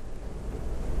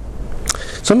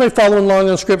 Somebody following along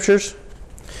on scriptures?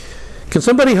 Can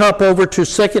somebody hop over to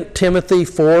 2 Timothy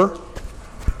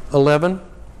 4:11?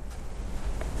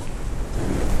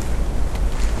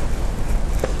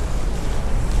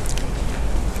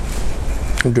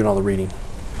 I'm doing all the reading.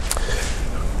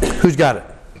 Who's got it?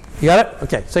 You got it?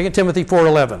 Okay. 2 Timothy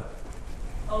 4:11.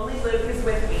 Only Luke is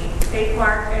with me. Take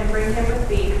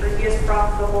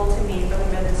profitable to me for the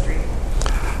ministry.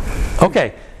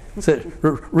 Okay, so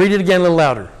read it again a little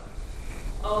louder.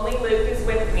 Only Luke is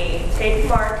with me. Take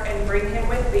Mark and bring him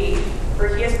with thee,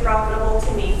 for he is profitable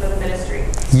to me for the ministry.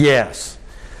 Yes.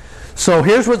 So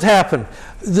here's what's happened.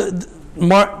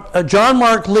 John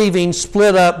Mark leaving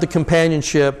split up the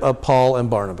companionship of Paul and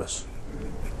Barnabas.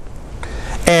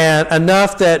 And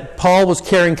enough that Paul was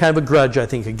carrying kind of a grudge, I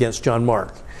think, against John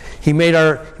Mark. He made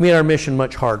our mission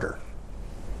much harder.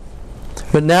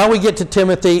 But now we get to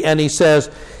Timothy, and he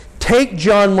says, take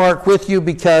John Mark with you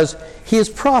because he is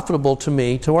profitable to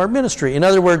me, to our ministry. In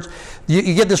other words,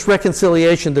 you get this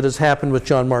reconciliation that has happened with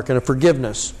John Mark and a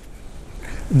forgiveness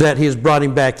that he has brought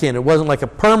him back in. It wasn't like a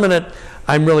permanent,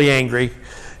 I'm really angry.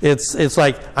 It's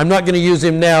like, I'm not going to use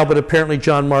him now, but apparently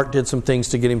John Mark did some things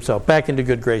to get himself back into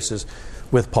good graces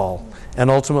with Paul. And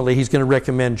ultimately, he's going to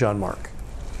recommend John Mark.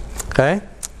 Okay?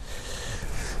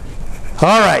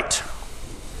 All right.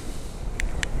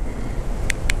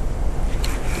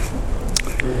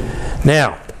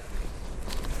 Now,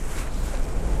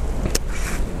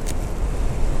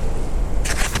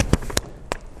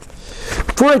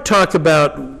 before I talk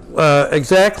about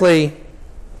exactly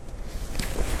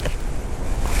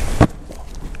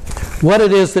what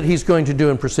it is that he's going to do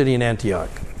in Pisidian Antioch,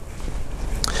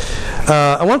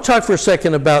 I want to talk for a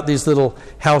second about these little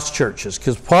house churches,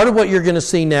 because part of what you're going to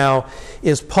see now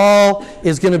is Paul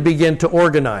is going to begin to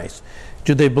organize.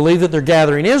 Do they believe that they're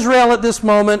gathering Israel at this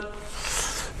moment?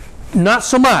 Not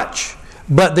so much.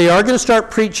 But they are going to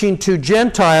start preaching to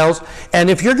Gentiles. And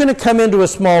if you're going to come into a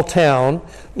small town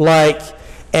like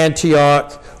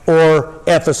Antioch or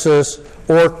Ephesus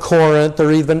or Corinth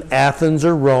or even Athens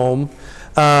or Rome,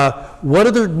 what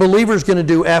are the believers going to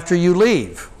do after you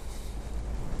leave?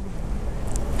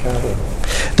 Gather.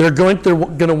 They're going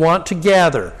to want to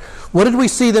gather. What did we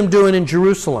see them doing in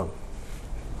Jerusalem?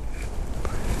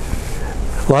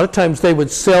 A lot of times they would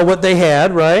sell what they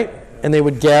had, right? And they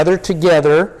would gather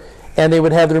together, and they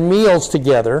would have their meals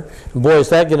together. And boy, is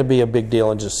that going to be a big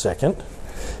deal in just a second.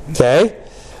 Okay?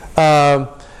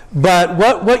 But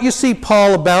what you see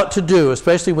Paul about to do,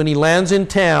 especially when he lands in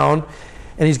town,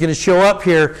 and he's going to show up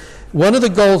here, one of the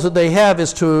goals that they have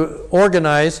is to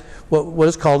organize what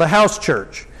is called a house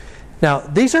church. Now,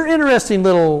 these are interesting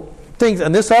little things,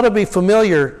 and this ought to be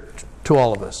familiar to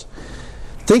all of us.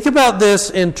 Think about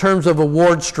this in terms of a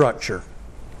ward structure.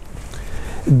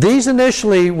 These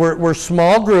initially were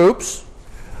small groups.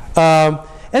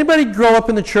 Anybody grow up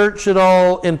in the church at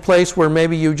all in place where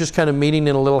maybe you just kind of meeting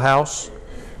in a little house?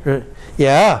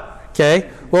 Yeah, okay.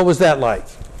 What was that like?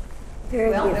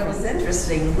 Well, it was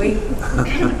interesting. We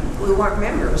weren't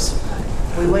members.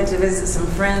 We went to visit some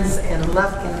friends in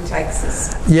Lufkin,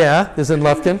 Texas. Yeah, is in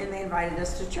Lufkin? And they invited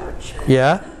us to church.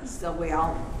 Yeah. So we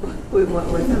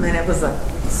went with them, and it was a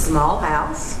small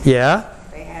house. Yeah.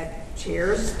 They had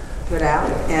chairs put out,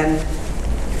 and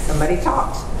somebody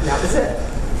talked, and that was it.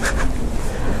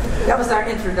 That was our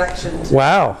introduction to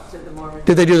the Mormon.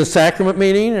 Did they do the sacrament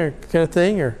meeting or kind of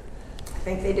thing? Or? I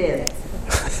think they did.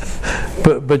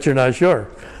 But you're not sure?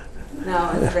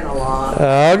 No, it's been a long.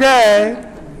 Okay.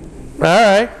 All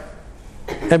right.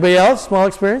 Anybody else? Small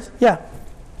experience? Yeah.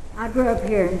 I grew up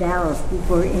here in Dallas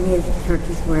before any of the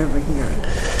churches were ever here.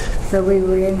 So we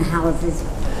were in houses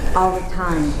all the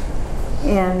time.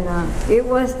 And it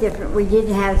was different. We did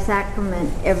have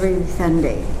sacrament every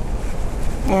Sunday.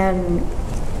 And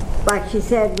like she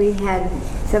said, we had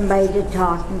somebody to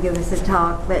talk and give us a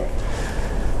talk. But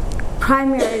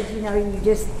primaries, you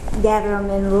just gather them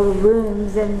in little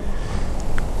rooms. And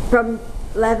from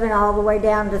 11 all the way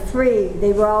down to 3,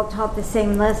 they were all taught the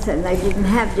same lesson. They didn't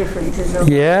have differences.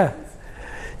 Yeah.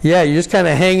 Yeah, you're just kind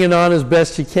of hanging on as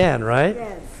best you can, right?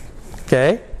 Yes.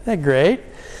 Okay, that's great.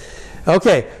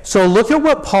 Okay, so look at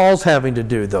what Paul's having to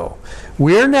do, though.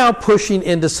 We're now pushing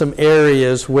into some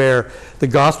areas where the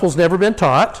gospel's never been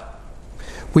taught.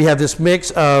 We have this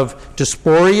mix of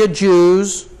diaspora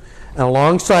Jews and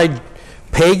alongside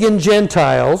pagan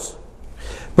Gentiles.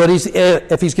 But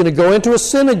if he's going to go into a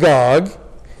synagogue,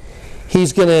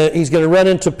 he's going to run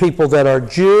into people that are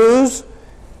Jews,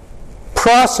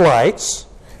 proselytes.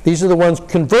 These are the ones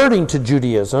converting to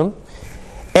Judaism,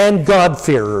 and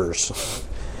God-fearers.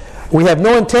 We have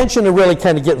no intention of really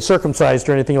kind of getting circumcised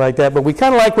or anything like that, but we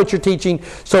kind of like what you're teaching,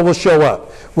 so we'll show up.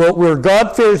 Well, we're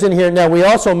God-fearers in here. Now, we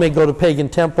also may go to pagan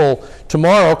temple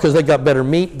tomorrow because they got better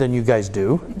meat than you guys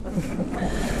do.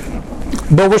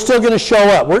 But we're still going to show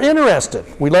up. We're interested.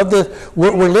 We love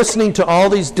we're listening to all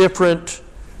these different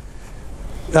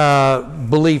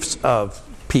beliefs of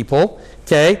people.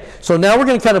 Okay? So now we're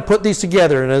going to kind of put these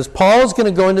together. And as Paul is going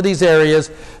to go into these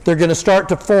areas, they're going to start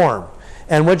to form.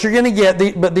 And what you're going to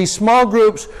get, but these small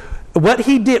groups,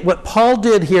 what Paul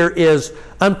did here is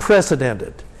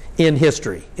unprecedented in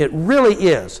history. It really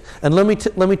is. And let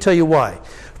me tell you why.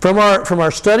 From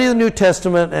our study of the New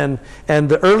Testament and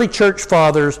the early church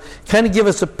fathers kind of give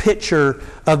us a picture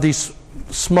of these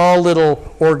small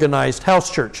little organized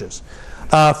house churches.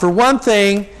 For one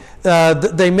thing,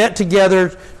 they met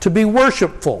together to be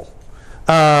worshipful.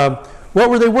 What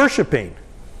were they worshiping?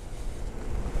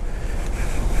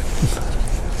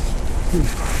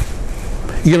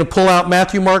 You going to pull out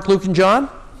Matthew, Mark, Luke, and John?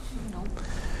 No.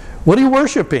 What are you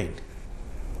worshiping?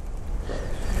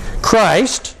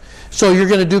 Christ. So you're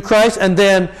going to do Christ, and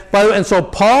then, and so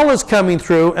Paul is coming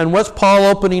through, and what's Paul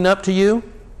opening up to you?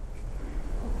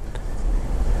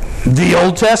 The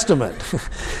Old Testament.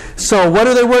 So what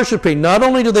are they worshiping? Not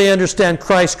only do they understand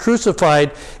Christ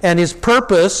crucified and his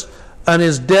purpose and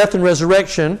his death and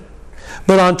resurrection,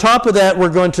 but on top of that, we're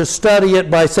going to study it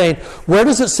by saying, where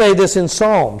does it say this in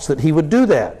Psalms, that he would do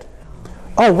that?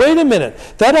 Oh, wait a minute.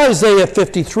 That Isaiah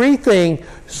 53 thing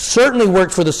certainly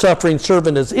worked for the suffering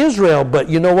servant as Israel, but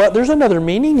you know what? There's another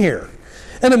meaning here.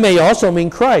 And it may also mean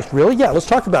Christ. Really? Yeah, let's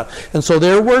talk about it. And so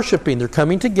they're worshiping. They're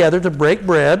coming together to break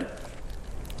bread.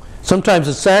 Sometimes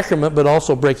it's sacrament, but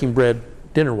also breaking bread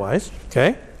dinner-wise.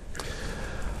 Okay?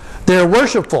 They're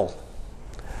worshipful.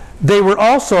 They were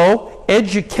also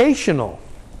educational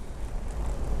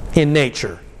in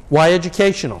nature. Why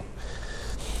educational?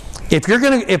 If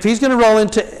he's going to roll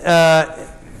into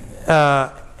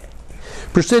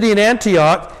Pisidian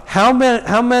Antioch, how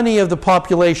many of the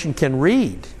population can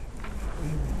read?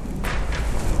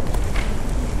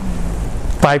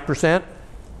 5%,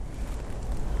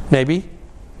 maybe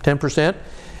 10%,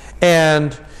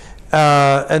 and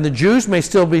the Jews may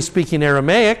still be speaking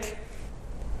Aramaic,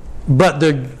 but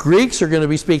the Greeks are going to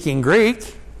be speaking Greek.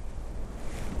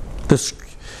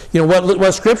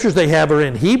 What scriptures they have are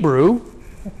in Hebrew.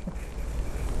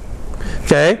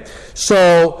 Okay,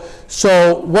 so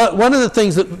one of the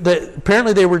things that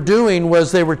apparently they were doing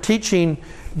was they were teaching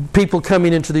people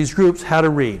coming into these groups how to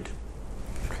read,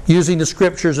 using the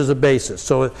scriptures as a basis.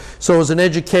 So as an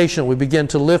education, we begin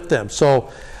to lift them.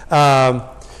 So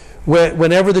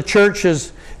whenever the church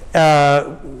is,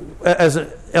 as an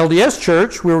LDS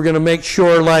church, we were going to make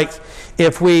sure, like,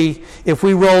 if we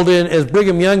rolled in, as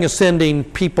Brigham Young is sending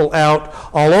people out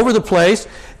all over the place,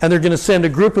 and they're going to send a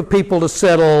group of people to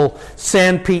settle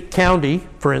Sanpete County,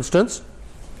 for instance.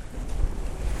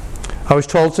 I was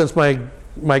told, since my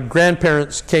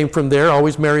grandparents came from there,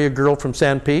 always marry a girl from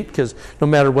Sanpete, because no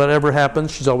matter whatever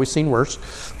happens, she's always seen worse.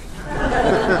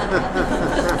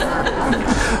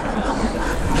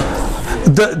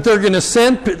 They're going to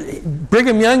send,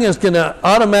 Brigham Young is going to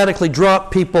automatically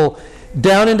drop people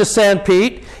down into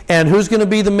Sanpete, and who's going to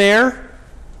be the mayor?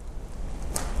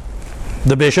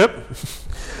 The bishop.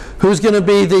 Who's going to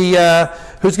be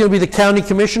the county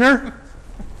commissioner?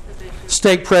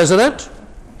 Stake president.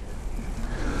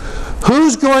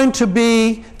 Who's going to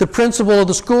be the principal of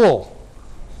the school?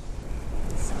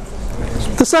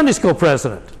 The Sunday school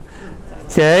president.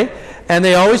 Okay? And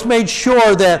they always made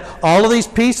sure that all of these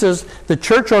pieces, the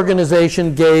church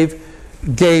organization gave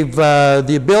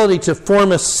the ability to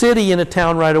form a city in a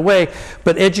town right away,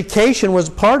 but education was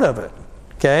part of it.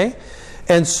 Okay?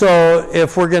 And so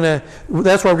that's why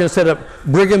we're going to set up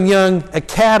Brigham Young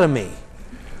Academy,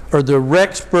 or the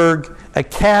Rexburg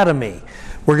Academy.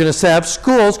 We're going to have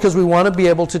schools because we want to be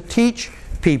able to teach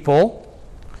people.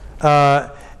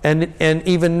 And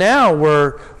even now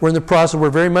we're in the process, we're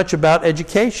very much about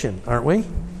education, aren't we?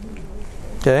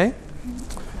 Okay?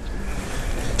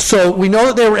 So we know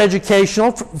that they were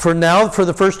educational. For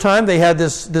the first time, they had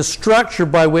this structure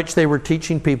by which they were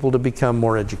teaching people to become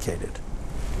more educated.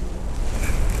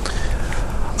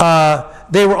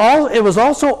 It was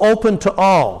also open to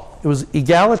all. It was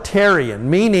egalitarian,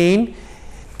 meaning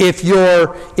if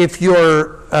you're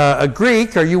a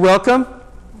Greek, are you welcome?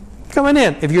 Come on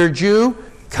in. If you're a Jew,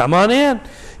 come on in.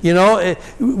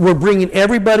 We're bringing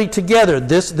everybody together.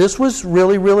 This was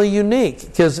really, really unique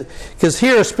because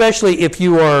here, especially if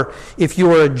you are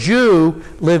a Jew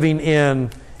living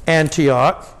in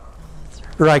Antioch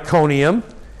or Iconium,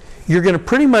 you're going to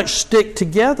pretty much stick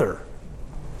together.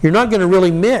 You're not going to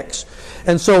really mix.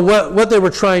 And so what they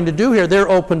were trying to do here, they're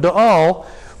open to all,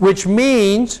 which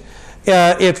means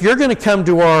if you're going to come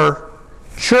to our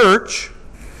church,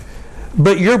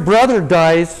 but your brother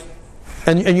dies,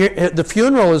 and the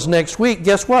funeral is next week,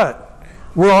 guess what?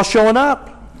 We're all showing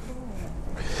up.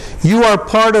 You are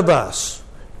part of us.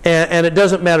 And it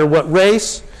doesn't matter what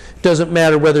race, it doesn't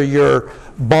matter whether you're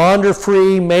bond or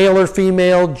free, male or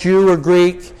female, Jew or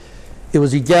Greek. It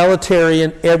was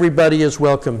egalitarian. Everybody is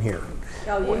welcome here.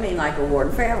 Oh, you mean like a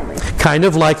Ward family? Kind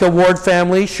of like a Ward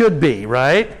family should be,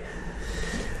 right?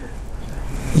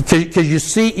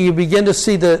 Because you begin to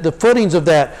see the footings of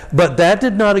that, but that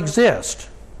did not exist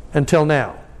until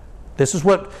now. This is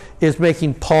what is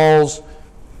making Paul's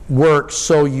work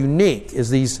so unique, is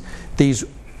these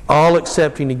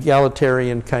all-accepting,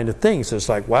 egalitarian kind of things. It's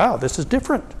like, wow, this is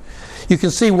different. You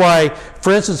can see why,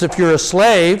 for instance, if you're a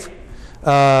slave,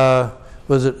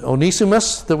 was it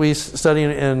Onesimus that we study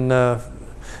in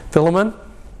Philemon?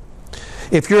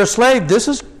 If you're a slave, this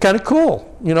is kind of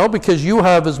cool, because you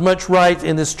have as much right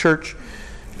in this church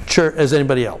as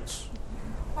anybody else.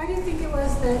 Why do you think it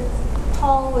was that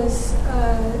Paul was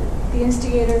the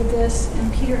instigator of this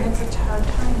and Peter had such a hard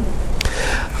time with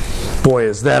it? Boy,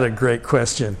 is that a great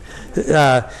question.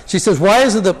 She says, why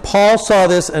is it that Paul saw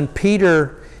this and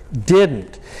Peter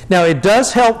didn't? Now, it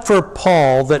does help for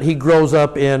Paul that he grows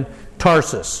up in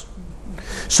Tarsus.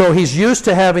 So he's used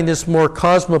to having this more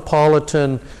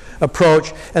cosmopolitan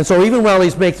approach. And so even while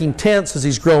he's making tents as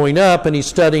he's growing up and he's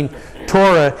studying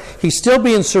Torah, he's still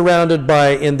being surrounded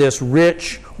in this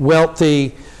rich,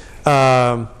 wealthy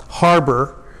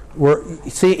harbor.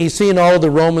 He's seeing all of the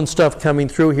Roman stuff coming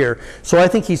through here. So I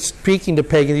think he's speaking to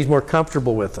pagans. He's more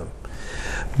comfortable with them.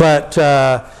 But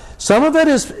some of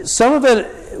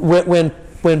it,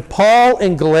 when Paul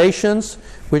in Galatians,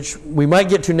 which we might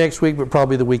get to next week, but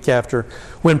probably the week after,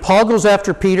 when Paul goes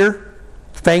after Peter,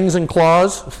 fangs and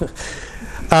claws,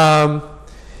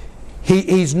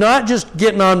 he's not just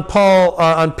getting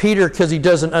on Peter because he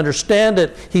doesn't understand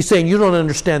it. He's saying, you don't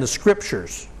understand the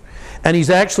Scriptures. And he's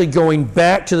actually going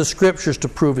back to the Scriptures to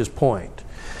prove his point.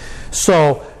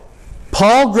 So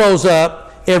Paul grows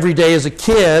up every day as a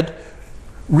kid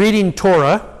reading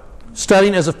Torah,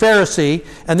 studying as a Pharisee,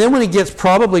 and then when he gets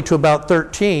probably to about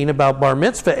 13, about bar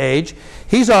mitzvah age,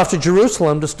 he's off to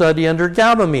Jerusalem to study under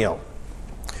Gamaliel.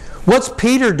 What's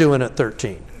Peter doing at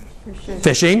 13?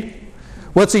 Fishing.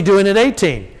 What's he doing at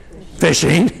 18?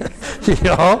 Fishing. So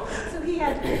he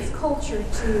had his culture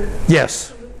to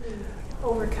yes.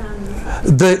 overcome.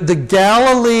 The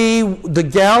Galilee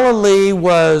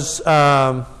was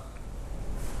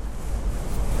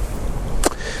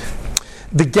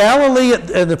the Galilee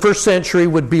in the first century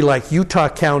would be like Utah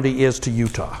County is to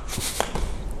Utah.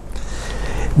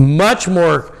 Much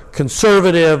more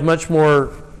conservative, much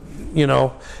more,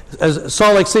 as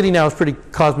Salt Lake City now is pretty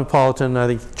cosmopolitan. I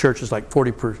think the church is like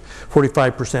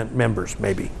 45% members,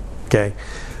 maybe. Okay.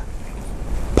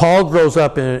 Paul grows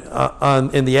up in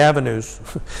the avenues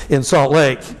in Salt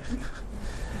Lake,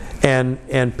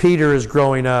 and Peter is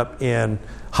growing up in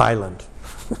Highland.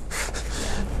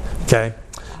 Okay.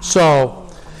 So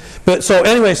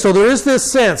anyway, so there is this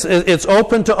sense. It's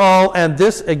open to all, and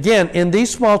this, again, in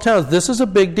these small towns, this is a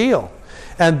big deal.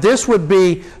 And this would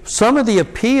be some of the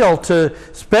appeal to,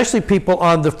 especially people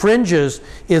on the fringes,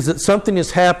 is that something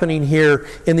is happening here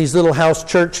in these little house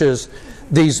churches,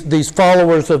 these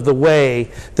followers of the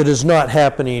way, that is not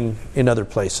happening in other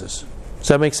places. Does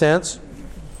that make sense?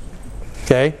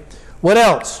 Okay. What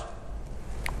else?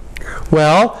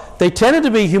 Well, they tended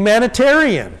to be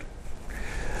humanitarian.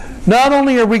 Not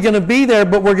only are we going to be there,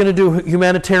 but we're going to do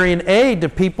humanitarian aid to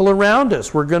people around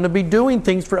us. We're going to be doing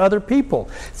things for other people.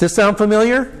 Does this sound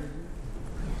familiar?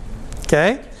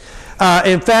 Okay.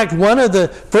 In fact, one of the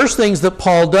first things that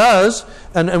Paul does,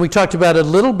 and we talked about it a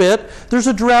little bit, there's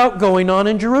a drought going on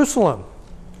in Jerusalem.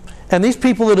 And these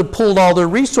people that had pulled all their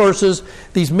resources,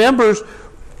 these members,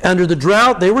 under the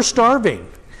drought, they were starving.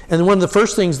 And one of the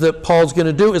first things that Paul's going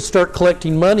to do is start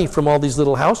collecting money from all these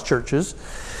little house churches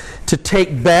to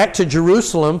take back to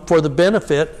Jerusalem for the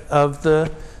benefit of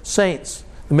the saints,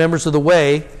 the members of the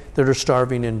way that are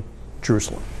starving in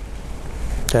Jerusalem.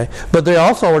 Okay? But they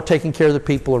also are taking care of the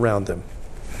people around them.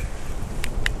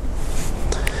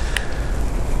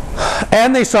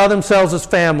 And they saw themselves as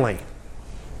family.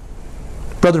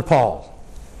 Brother Paul.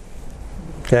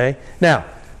 Okay? Now,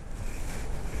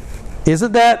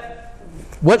 isn't that,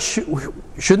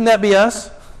 shouldn't that be us?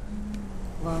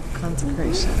 Love,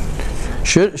 consecration.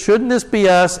 Shouldn't this be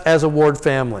us as a Ward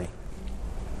family?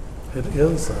 It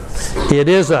is us. It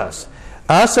is us.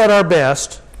 Us at our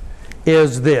best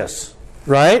is this,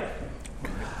 right?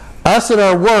 Us at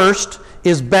our worst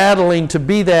is battling to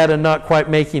be that and not quite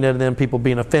making it, and then people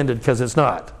being offended because it's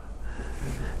not.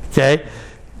 Okay?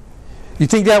 You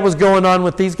think that was going on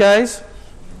with these guys?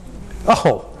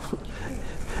 Oh,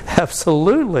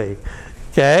 absolutely.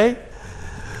 Okay?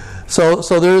 So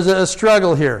there's a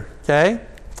struggle here. Okay?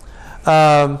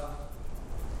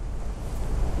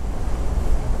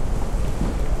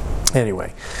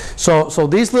 Anyway, so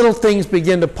these little things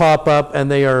begin to pop up,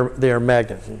 and they are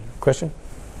magnets. Question?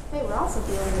 They were also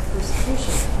dealing with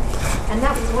persecution. And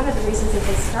that was one of the reasons that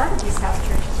they started these house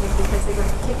churches, was because they were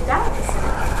kicked out of the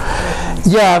synagogue.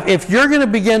 Yeah, if you're going to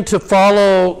begin to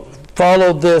follow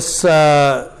this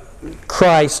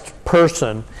Christ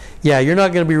person, yeah, you're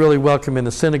not going to be really welcome in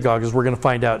the synagogue, as we're going to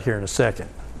find out here in a second.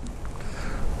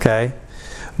 Okay?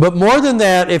 But more than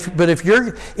that, if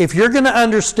you're going to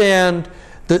understand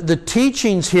the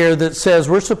teachings here that says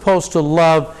we're supposed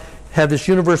to have this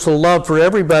universal love for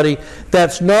everybody,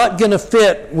 that's not going to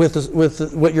fit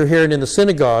with what you're hearing in the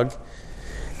synagogue,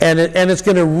 and it's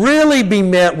going to really be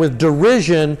met with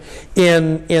derision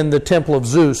in the temple of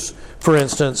Zeus, for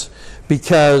instance,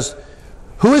 because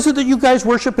who is it that you guys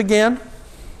worship again?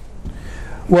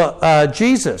 Well,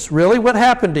 Jesus. Really? What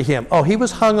happened to him? Oh, he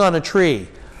was hung on a tree.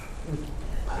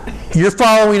 You're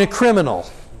following a criminal.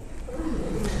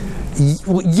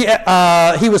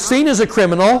 Yeah, he was seen as a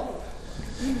criminal.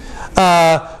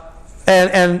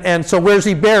 And so where's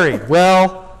he buried?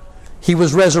 Well, he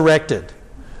was resurrected.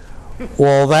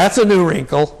 Well, that's a new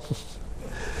wrinkle.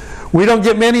 We don't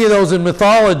get many of those in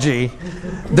mythology,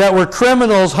 that were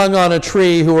criminals hung on a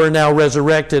tree who are now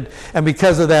resurrected, and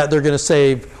because of that they're going to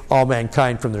save all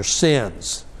mankind from their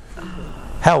sins.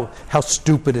 How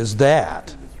stupid is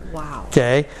that? Wow.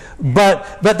 Okay?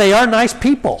 But they are nice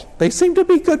people. They seem to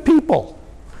be good people.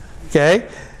 Okay?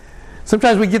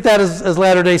 Sometimes we get that as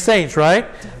Latter-day Saints, right?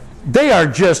 They are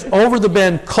just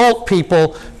over-the-bend cult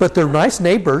people, but they're nice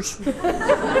neighbors.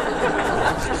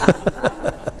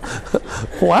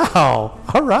 Wow.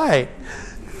 All right.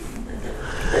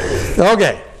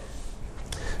 Okay.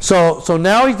 So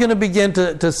now he's going to begin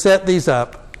to set these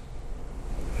up.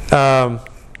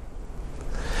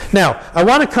 Now, I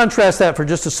want to contrast that for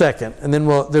just a second, and then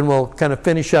we'll kind of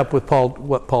finish up with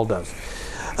what Paul does.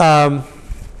 A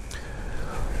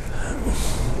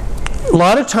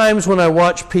lot of times when I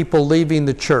watch people leaving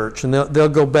the church, and they'll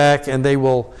go back and they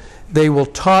will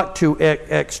talk to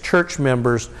ex-church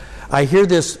members, I hear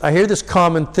this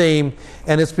common theme,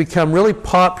 and it's become really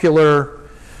popular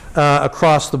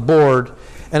across the board,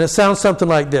 and it sounds something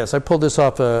like this. I pulled this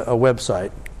off a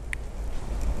website.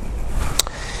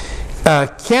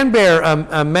 Ken Bear,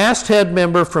 a masthead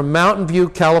member from Mountain View,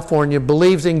 California,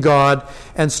 believes in God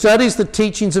and studies the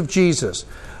teachings of Jesus.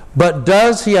 But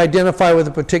does he identify with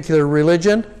a particular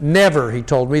religion? Never, he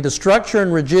told me. The structure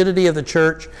and rigidity of the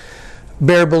church,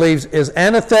 Bear believes, is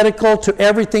antithetical to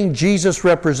everything Jesus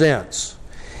represents.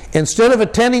 Instead of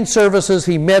attending services,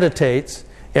 he meditates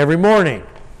every morning.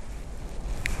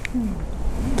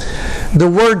 The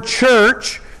word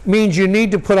church means you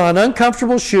need to put on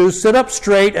uncomfortable shoes, sit up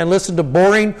straight, and listen to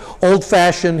boring,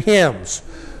 old-fashioned hymns,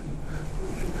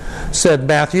 said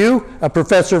Matthew, a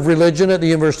professor of religion at the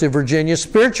University of Virginia.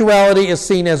 Spirituality is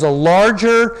seen as a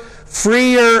larger,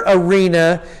 freer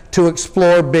arena to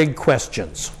explore big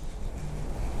questions.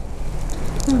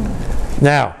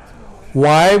 Now,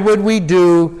 why do we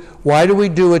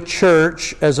do a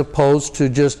church as opposed to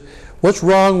just what's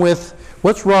wrong with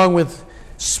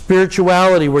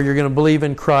spirituality, where you're going to believe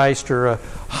in Christ or a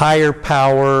higher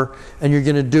power, and you're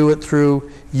going to do it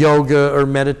through yoga or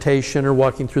meditation or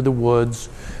walking through the woods?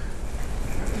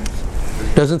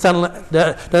 Doesn't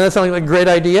that sound like a great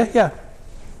idea? Yeah.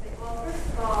 Well, first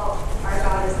of all, our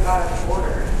God is a God of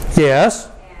order. Yes.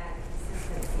 And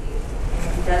consistency.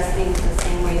 And he does things the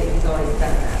same way that he's always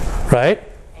done them. Right.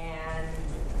 And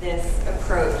this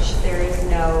approach, there's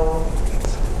no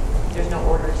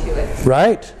order to it.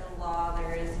 Right. There's no law,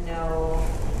 there is no...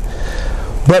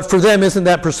 But for them, isn't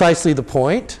that precisely the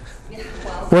point?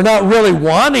 We're not really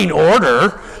wanting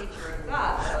order.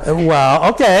 Well,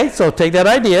 okay, so take that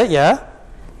idea, yeah.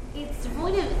 It's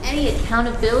devoid of any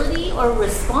accountability or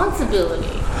responsibility.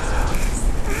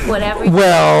 Whatever.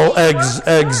 Well,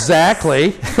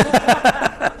 exactly.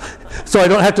 So I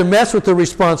don't have to mess with the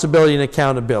responsibility and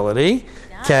accountability.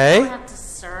 Okay. You don't have to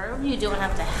serve. You don't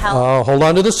have to help. Oh, hold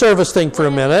on to the service thing for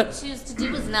a minute. What you choose to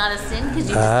do is not a sin because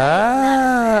you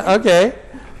decide it's not a sin. Okay.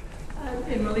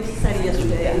 In Relief Society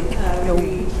yesterday,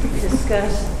 we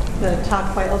discussed the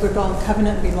talk by Elder Dawn,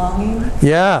 Covenant Belonging.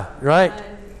 Yeah, right.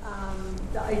 And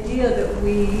the idea that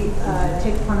we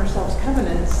take upon ourselves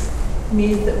covenants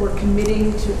means that we're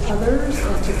committing to others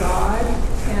and to God,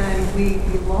 and we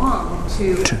belong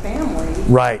to a family.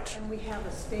 Right. And we have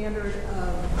a standard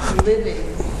of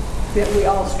living that we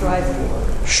all strive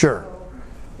for. Sure. So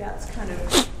that's kind of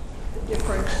the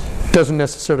difference. Doesn't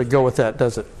necessarily go with that,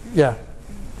 does it? Yeah.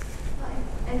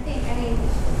 I mean,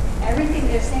 everything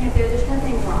they're saying up there, there's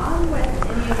nothing wrong with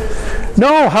any of those things.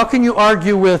 No, how can you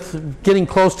argue with getting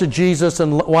close to Jesus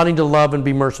and wanting to love and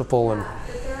be merciful? And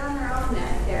But they're on their own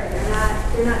net there. They're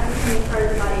not becoming part of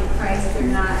the body of Christ. They're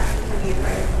not becoming a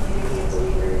part of the community of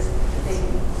believers. they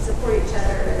support each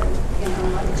other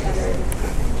and love each other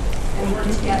and work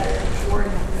together toward a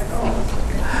goal.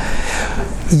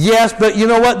 Yes, but you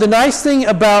know what? The nice thing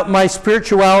about my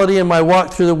spirituality and my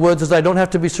walk through the woods is I don't have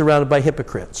to be surrounded by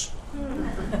hypocrites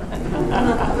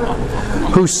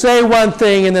who say one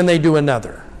thing and then they do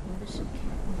another.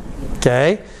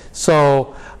 Okay?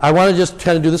 So I want to just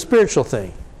kind of do the spiritual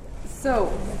thing.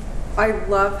 So I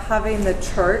love having the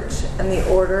church and the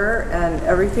order and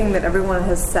everything that everyone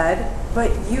has said,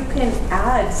 but you can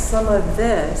add some of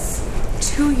this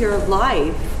to your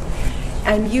life,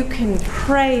 and you can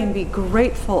pray and be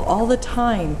grateful all the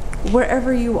time,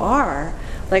 wherever you are,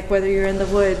 like whether you're in the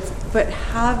woods, but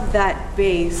have that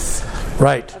base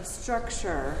of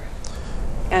structure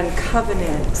and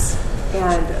covenants.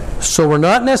 And so we're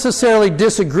not necessarily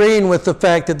disagreeing with the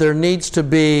fact that there needs to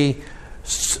be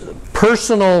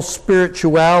personal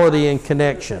spirituality and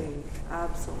connection.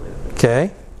 Absolutely.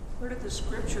 Okay? Where do the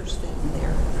scriptures fit in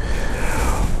there?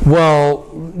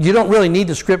 Well, you don't really need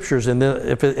the scriptures in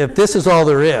the, if this is all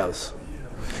there is.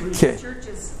 Okay. The church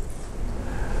is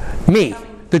me.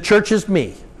 The church is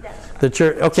me. The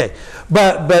church. Okay.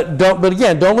 But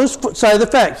again, don't lose sight of the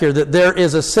fact here that there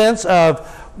is a sense of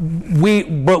we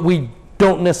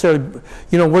don't necessarily,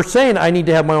 we're saying I need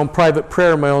to have my own private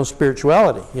prayer and my own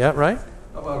spirituality. Yeah, right?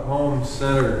 How about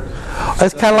home-centered?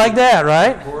 It's kind of like that,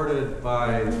 right? Supported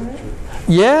by the church.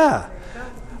 Yeah.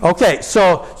 Okay,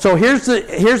 so here's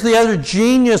the other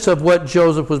genius of what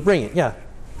Joseph was bringing. Yeah.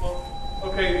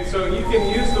 Okay, so you can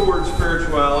use the word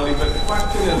spirituality, but the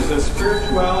question is, does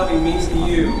spirituality mean to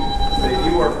you that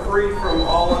you are free from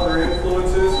all other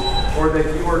influences, or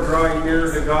that you are drawing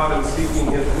near to God and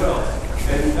seeking His will?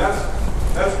 And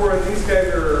that's where these guys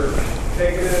are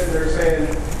taking it and they're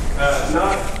saying,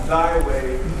 not thy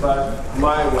way, but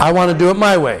my way. I want to do it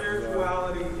my way.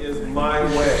 Spirituality is my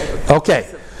way. Okay.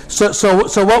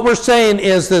 So what we're saying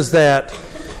is that,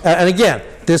 and again,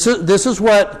 this is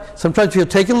what, sometimes you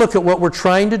take a look at what we're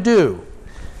trying to do.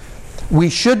 We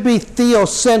should be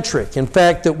theocentric. In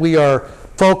fact, that we are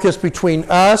focused between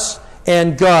us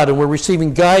and God, and we're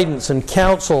receiving guidance and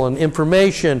counsel and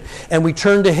information, and we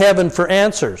turn to heaven for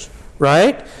answers,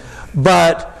 right?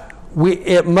 But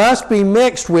it must be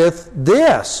mixed with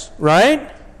this, right?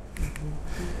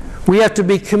 We have to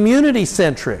be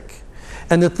community-centric.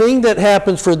 And the thing that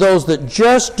happens for those that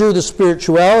just do the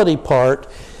spirituality part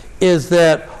is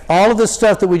that all of the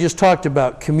stuff that we just talked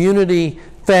about, community,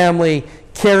 family,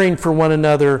 caring for one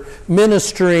another,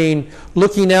 ministering,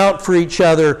 looking out for each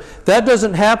other, that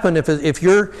doesn't happen if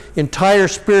your entire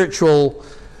spiritual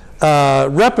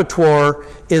repertoire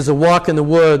is a walk in the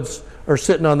woods or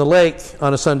sitting on the lake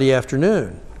on a Sunday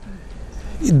afternoon.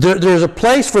 There's a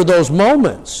place for those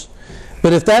moments.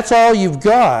 But if that's all you've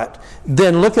got,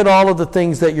 then look at all of the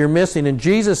things that you're missing. And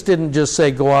Jesus didn't just say,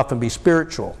 go off and be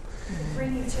spiritual.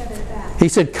 Bring each other back. He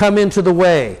said, come into the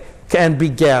way and be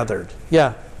gathered.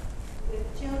 Yeah.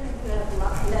 With children who have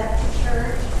left the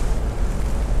church,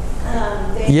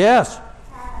 they yes.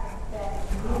 have that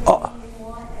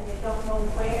want and they don't know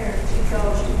where to go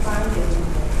to find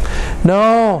it.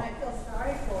 No. I feel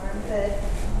sorry for them, but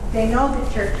they know the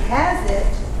church has it,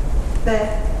 but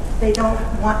they don't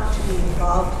want to be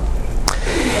involved.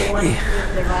 They want to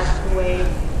live their lives the way.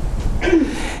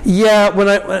 Yeah,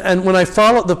 when I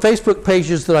follow the Facebook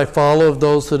pages that I follow of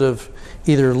those that have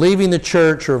either leaving the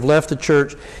church or have left the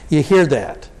church, you hear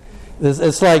that.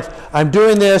 It's like, I'm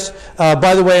doing this,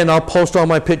 by the way, and I'll post all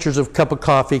my pictures of a cup of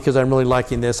coffee because I'm really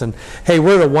liking this. And hey,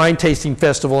 we're at a wine tasting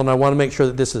festival, and I want to make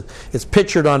sure that it's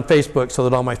pictured on Facebook so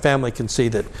that all my family can see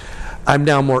that I'm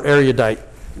now more erudite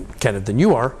kind of than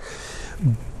you are.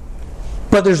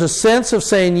 But there's a sense of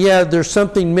saying, yeah, there's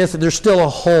something missing. There's still a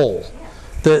hole.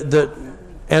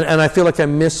 And I feel like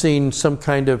I'm missing some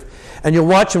kind of... And you'll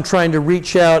watch them trying to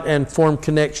reach out and form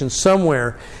connections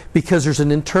somewhere because there's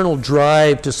an internal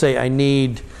drive to say, I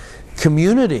need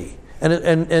community.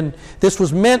 And this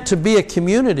was meant to be a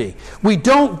community. We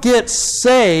don't get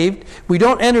saved. We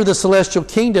don't enter the celestial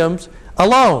kingdoms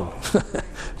alone.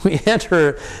 we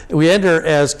enter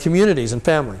as communities and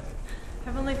family.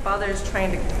 Heavenly Father is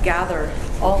trying to gather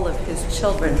all of His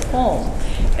children home.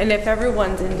 And if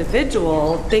everyone's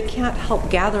individual, they can't help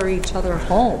gather each other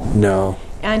home. No.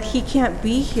 And He can't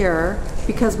be here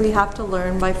because we have to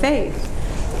learn by faith.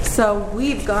 So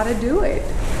we've got to do it.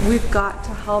 We've got to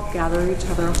help gather each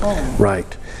other home.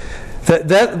 Right.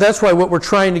 That's why what we're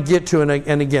trying to get to,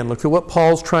 and again, look at what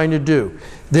Paul's trying to do.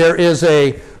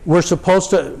 We're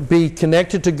supposed to be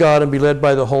connected to God and be led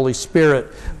by the Holy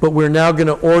Spirit, but we're now going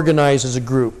to organize as a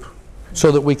group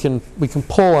so that we can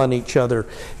pull on each other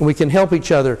and we can help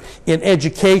each other in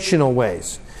educational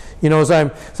ways. You know,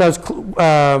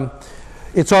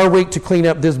 it's our week to clean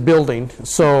up this building.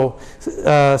 So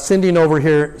Cindy and I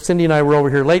were over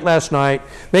here late last night,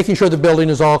 making sure the building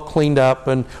is all cleaned up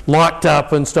and locked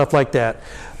up and stuff like that.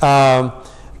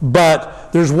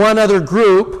 But there's one other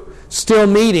group still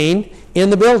meeting in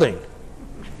the building.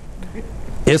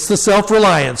 It's the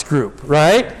Self-Reliance group,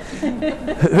 right?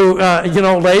 Who,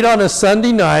 late on a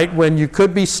Sunday night when you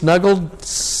could be snuggled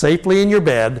safely in your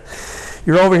bed,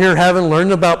 you're over here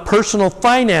learning about personal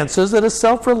finances at a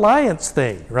self-reliance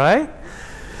thing, right?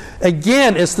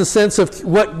 Again, it's the sense of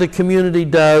what the community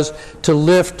does to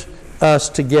lift us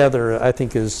together, I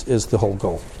think is the whole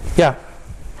goal. Yeah?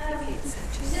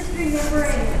 Just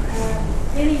remembering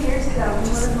many years ago when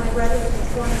one of my brothers was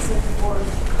going through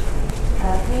divorce,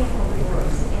 painful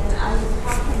divorce, and I was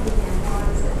talking to him while I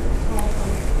was at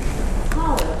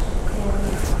college,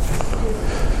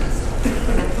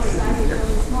 and of course I was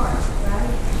really smart,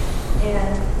 right?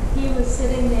 And he was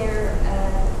sitting there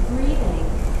grieving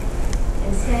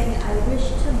and saying, "I wish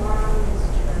tomorrow was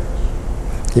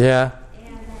church." Yeah.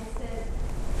 And I said,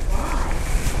 "Why?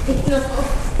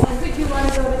 Why would you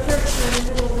want to go to church in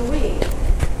the middle of the week?"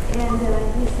 And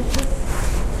he said, "Just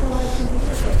so I can be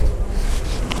with everyone."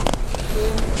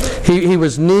 He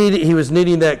was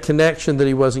needing that connection that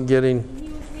he wasn't getting. He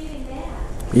was needing that.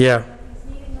 Yeah. He was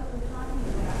needing what we're talking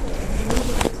about. He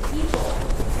needed his people,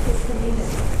 his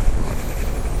community.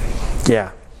 Yeah.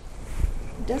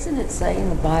 Doesn't it say in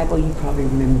the Bible, you probably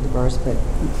remember the verse, but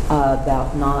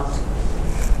about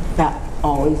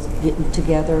always getting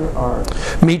together or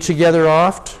Meet together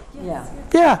oft? Yeah.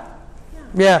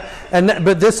 Yeah.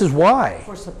 But this is why.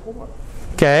 For support.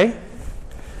 Okay?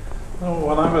 Well,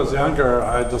 when I was younger,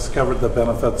 I discovered the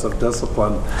benefits of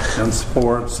discipline in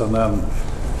sports, and then,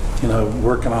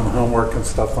 working on homework and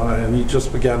stuff on it. And you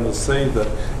just began to see that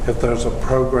if there's a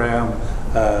program,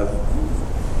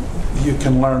 you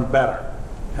can learn better.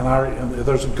 And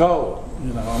there's a goal,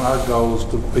 and our goal is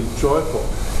to be joyful.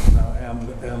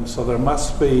 And so there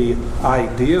must be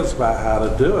ideas about how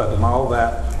to do it, and all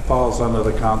that falls under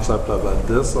the concept of a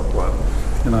discipline.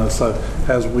 So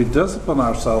as we discipline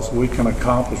ourselves, we can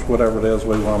accomplish whatever it is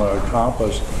we want to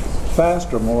accomplish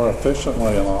faster, more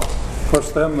efficiently, and all. Of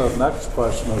course, then the next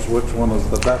question is which one is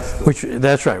the best discipline?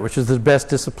 That's right, which is the best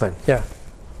discipline. Yeah.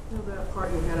 That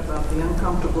part you had about the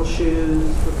uncomfortable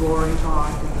shoes, the glory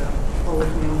talk, and the holy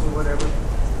hymns or whatever,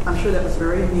 I'm sure that was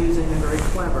very amusing and very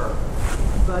clever.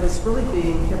 But it's really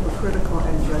being hypocritical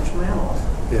and judgmental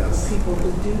of people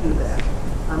who do that.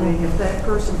 I mean, if that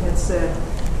person had said,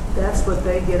 that's what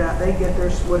they get their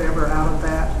whatever out of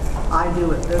that, I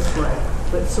do it this way.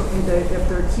 But certainly if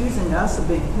they're accusing us of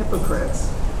being hypocrites,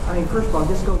 I mean, first of all,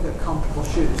 just go get comfortable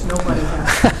shoes. Nobody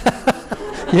has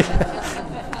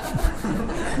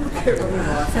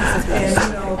And,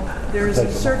 there's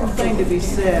a certain thing to be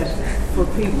said for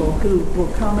people who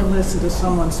will come and listen to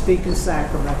someone speak in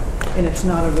sacrament, and it's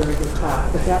not a very good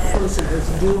talk. But that person is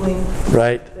doing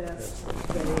the best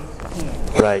they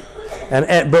can. Right.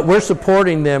 But we're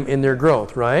supporting them in their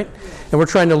growth, right? And we're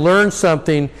trying to learn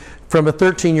something from a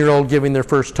 13-year-old giving their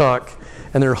first talk,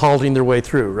 and they're halting their way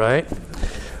through, right?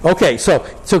 Okay, so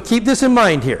keep this in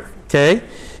mind here, okay?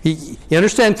 You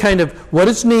understand kind of what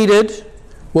is needed,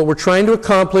 what we're trying to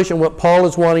accomplish, and what Paul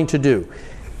is wanting to do.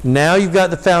 Now you've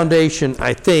got the foundation,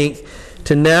 I think,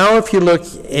 to now if you look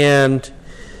and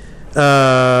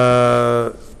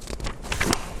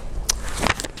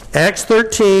Acts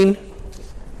 13,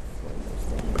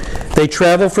 they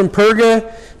travel from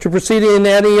Perga to Pisidia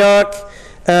Antioch,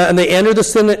 and they entered the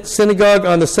synagogue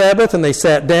on the Sabbath, and they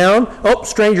sat down. Oh,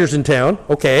 strangers in town.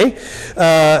 Okay.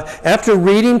 After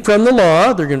reading from the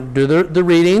law, they're going to do the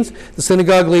readings. The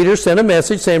synagogue leader sent a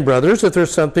message saying, "Brothers, if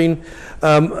there's someone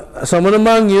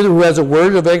among you who has a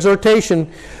word of exhortation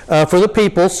for the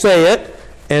people, say it."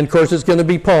 And of course, it's going to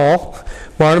be Paul.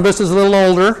 Barnabas is a little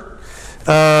older,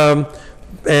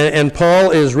 and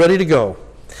Paul is ready to go.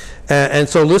 And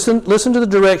so listen to the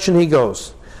direction he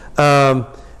goes.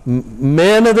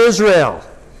 Men of Israel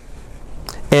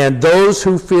and those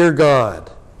who fear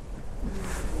God.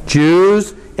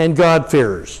 Jews and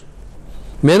God-fearers.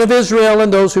 Men of Israel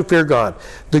and those who fear God.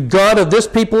 The God of this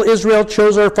people, Israel,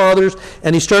 chose our fathers,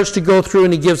 and he starts to go through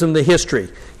and he gives them the history.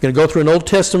 He's going to go through an Old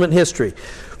Testament history.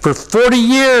 For 40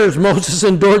 years, Moses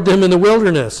endured them in the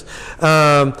wilderness.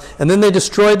 And then they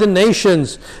destroyed the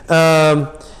nations. And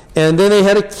then they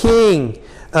had a king.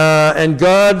 And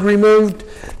God removed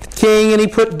the king, and he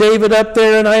put David up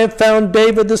there, and I have found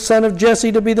David, the son of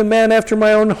Jesse, to be the man after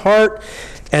my own heart.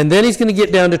 And then he's going to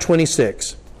get down to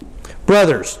 26.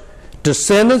 Brothers,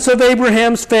 descendants of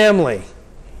Abraham's family.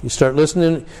 You start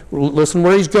listening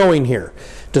where he's going here.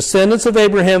 descendants of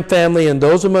Abraham family, and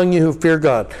those among you who fear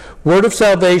God. Word of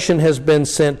salvation has been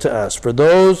sent to us. For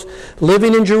those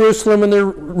living in Jerusalem and their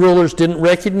rulers didn't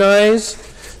recognize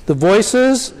the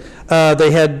voices.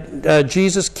 They had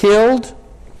Jesus killed.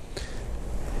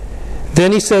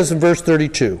 Then he says in verse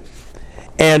 32,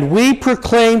 and we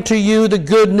proclaim to you the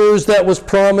good news that was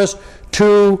promised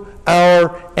to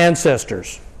our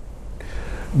ancestors.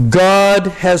 God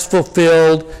has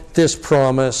fulfilled this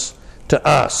promise to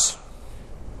us,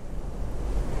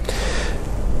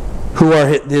 who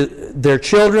are their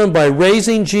children, by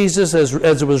raising Jesus,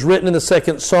 as it was written in the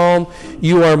 2nd Psalm,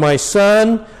 you are my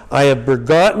son, I have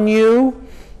begotten you.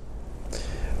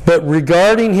 But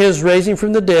regarding his raising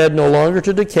from the dead, no longer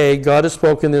to decay, God has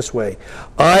spoken this way,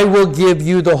 I will give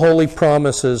you the holy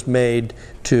promises made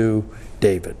to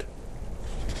David.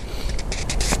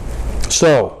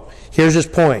 So, here's his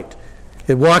point.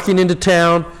 In walking into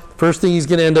town, first thing he's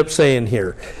going to end up saying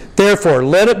here, therefore,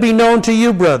 let it be known to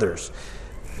you, brothers,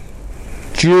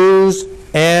 Jews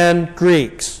and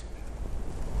Greeks.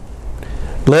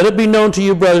 Let it be known to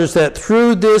you, brothers, that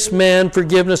through this man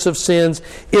forgiveness of sins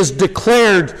is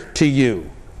declared to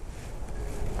you.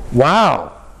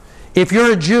 Wow. If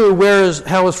you're a Jew,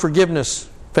 how is forgiveness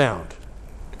found?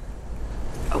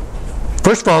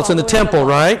 First of all, it's in the temple,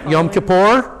 right? Yom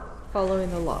Kippur? Following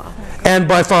the law. And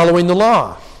by following the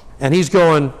law. And he's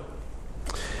going,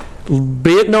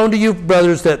 be it known to you,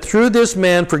 brothers, that through this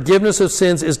man forgiveness of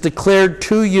sins is declared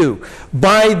to you.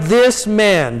 By this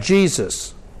man,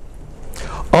 Jesus,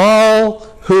 all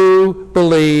who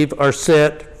believe are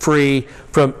set free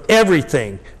from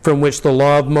everything from which the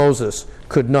law of Moses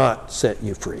could not set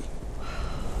you free.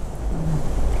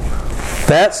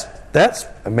 That's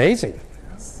amazing.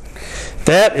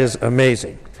 That is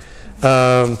amazing.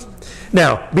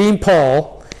 Now, being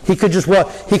Paul, he could just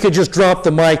drop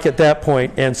the mic at that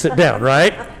point and sit down,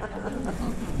 right?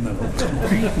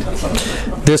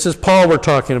 This is Paul we're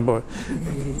talking about.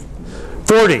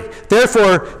 40.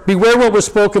 Therefore, beware what was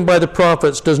spoken by the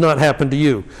prophets does not happen to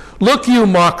you. Look, you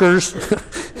mockers,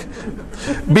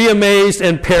 be amazed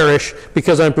and perish,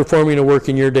 because I'm performing a work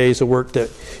in your days, a work that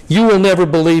you will never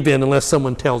believe in unless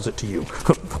someone tells it to you.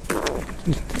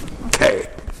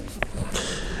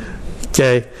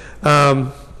 Okay.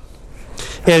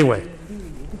 Anyway.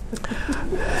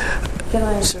 Can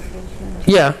I ask a question?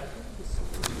 Yeah.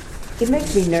 It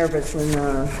makes me nervous when,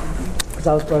 because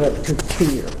I was brought up to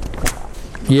fear.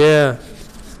 Yeah.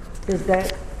 Is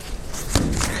that?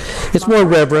 It's more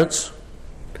reverence.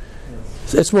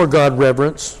 It's more God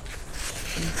reverence.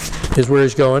 Is where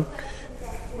he's going.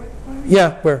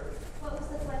 Yeah, where? What was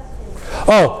the question?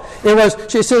 Oh, it was.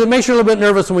 She said it makes you a little bit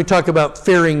nervous when we talk about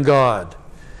fearing God.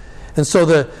 And so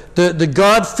the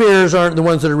God-fearers aren't the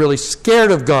ones that are really scared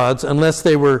of gods, unless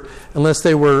they were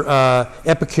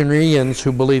Epicureans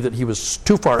who believed that he was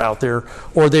too far out there,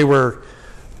 or they were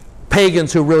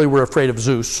pagans who really were afraid of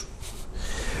Zeus.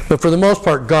 But for the most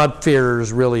part,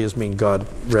 God-fearers really mean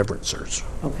God-reverencers.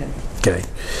 Okay.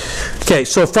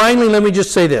 So finally, let me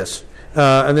just say this,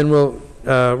 and then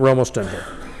we're almost done here.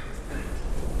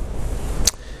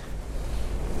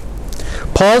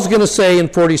 Paul's going to say in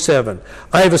 47,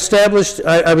 I've established you,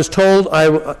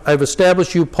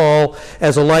 Paul,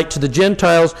 as a light to the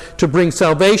Gentiles to bring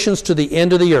salvations to the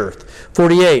end of the earth.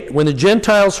 48, when the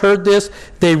Gentiles heard this,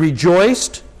 they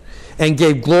rejoiced and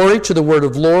gave glory to the word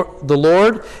of the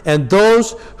Lord, and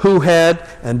those who had,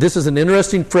 and this is an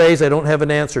interesting phrase, I don't have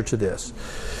an answer to this,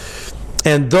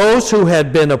 and those who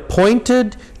had been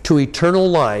appointed to eternal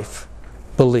life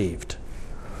believed.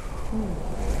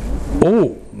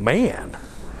 Oh, man.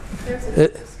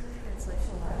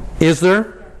 Is there?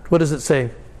 What does it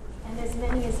say? And as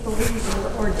many as believe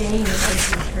were ordained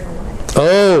unto eternal life.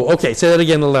 Oh, okay. Say that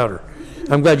again a little louder.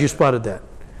 I'm glad you spotted that.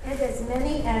 And as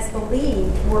many as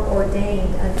believed were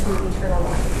ordained unto eternal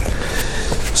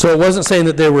life. So it wasn't saying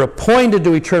that they were appointed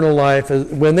to eternal life.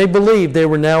 When they believed, they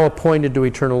were now appointed to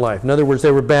eternal life. In other words,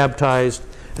 they were baptized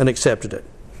and accepted it.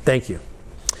 Thank you.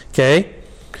 Okay?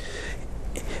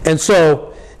 And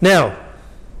so, now,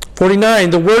 49,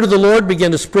 the word of the Lord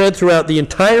began to spread throughout the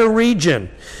entire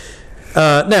region.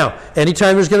 Now,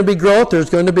 anytime there's going to be growth, there's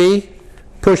going to be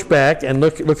pushback. And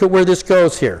look at where this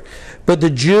goes here. But the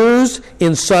Jews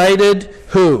incited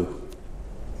who?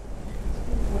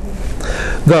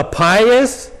 The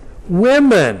pious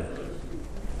women,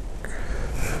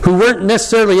 who weren't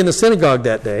necessarily in the synagogue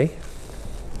that day.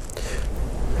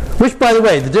 Which, by the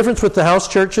way, the difference with the house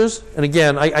churches, and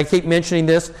again, I keep mentioning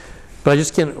this, but I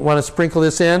just want to sprinkle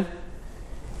this in.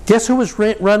 Guess who was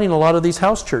running a lot of these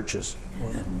house churches?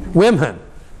 Women.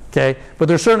 Okay? But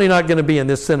they're certainly not going to be in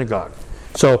this synagogue.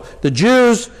 So the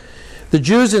Jews, The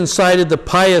Jews incited the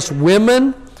pious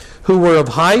women who were of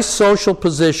high social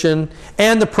position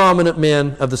and the prominent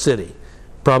men of the city,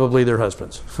 probably their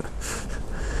husbands.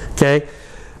 Okay?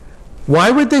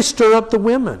 Why would they stir up the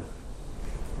women?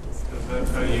 Because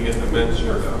that's how you get the men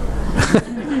stirred up.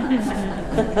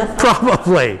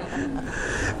 Probably.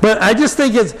 But I just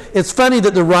think it's funny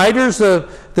that the writers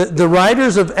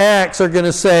of Acts are going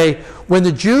to say, when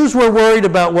the Jews were worried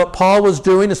about what Paul was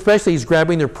doing, especially he's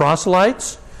grabbing their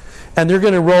proselytes, and they're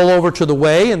going to roll over to the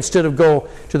way instead of go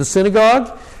to the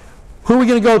synagogue, who are we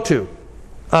going to go to?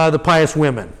 The pious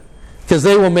women, because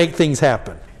they will make things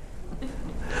happen.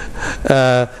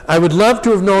 I would love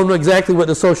to have known exactly what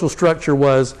the social structure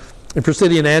was in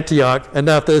Pisidian Antioch,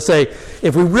 enough to say,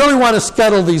 if we really want to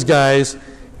scuttle these guys,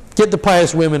 get the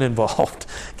pious women involved,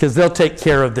 because they'll take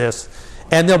care of this,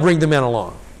 and they'll bring the men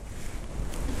along.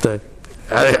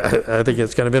 I think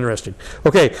it's kind of interesting.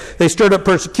 Okay, they stirred up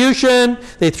persecution,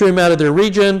 they threw him out of their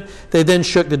region, they then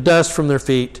shook the dust from their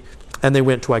feet, and they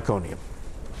went to Iconium.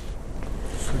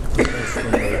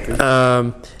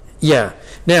 Yeah.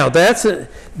 Now,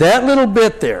 that little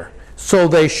bit there. So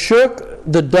they shook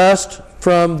the dust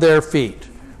from their feet.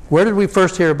 Where did we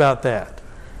first hear about that?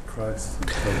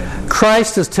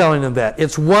 Christ is telling them that.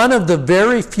 It's one of the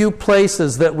very few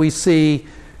places that we see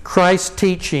Christ's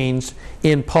teachings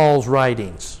in Paul's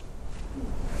writings.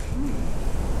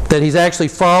 That he's actually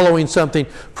following something,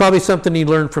 probably something he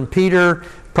learned from Peter,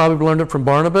 probably learned it from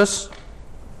Barnabas,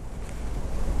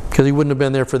 because he wouldn't have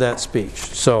been there for that speech.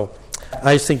 So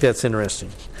I just think that's interesting.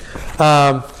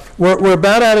 We're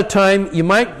about out of time.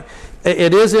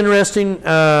 It is interesting.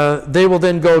 They will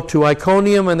then go to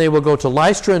Iconium, and they will go to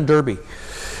Lystra and Derbe.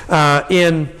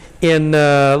 In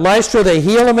Lystra, they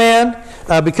heal a man.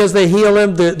 Because they heal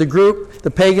him, the group,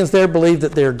 the pagans there, believe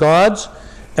that they're gods.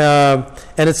 And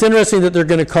it's interesting that they're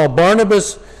going to call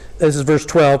Barnabas, this is verse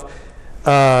 12,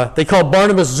 they called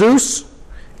Barnabas Zeus,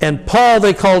 and Paul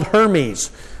they called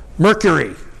Hermes,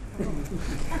 Mercury.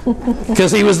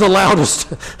 Because he was the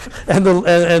loudest and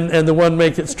the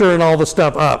one stirring all the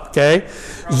stuff up. Okay,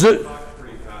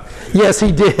 yes,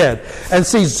 he did. And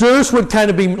see, Zeus would kind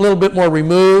of be a little bit more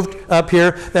removed up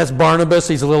here. That's Barnabas.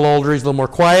 He's a little older. He's a little more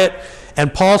quiet.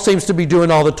 And Paul seems to be doing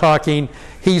all the talking.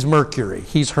 He's Mercury.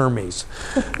 He's Hermes.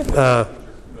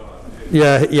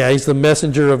 He's the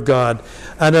messenger of God,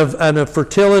 and of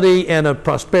fertility and of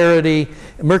prosperity.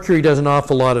 Mercury does an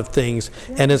awful lot of things,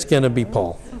 and it's going to be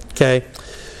Paul. Okay.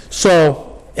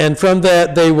 So, and from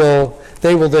that they will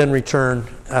then return.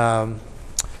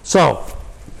 So,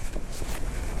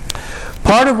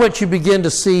 part of what you begin to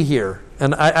see here,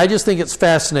 and I just think it's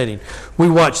fascinating. We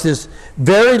watch this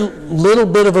very little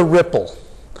bit of a ripple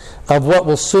of what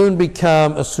will soon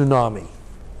become a tsunami.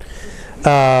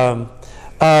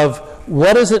 Of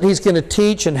what is it he's going to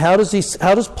teach, and how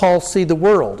does Paul see the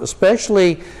world,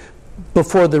 especially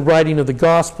before the writing of the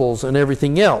Gospels and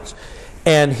everything else.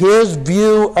 And his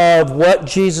view of what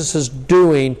Jesus is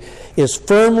doing is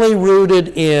firmly rooted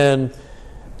in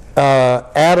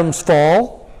Adam's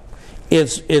fall.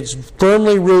 It's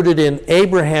firmly rooted in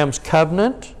Abraham's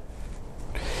covenant.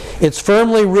 It's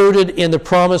firmly rooted in the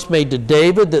promise made to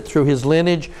David that through his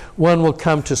lineage one will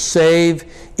come to save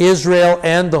Israel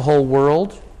and the whole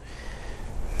world.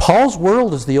 Paul's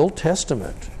world is the Old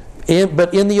Testament.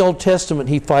 But in the Old Testament,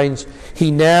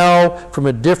 he now, from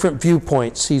a different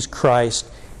viewpoint, sees Christ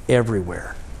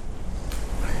everywhere.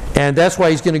 And that's why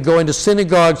he's going to go into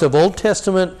synagogues of Old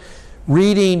Testament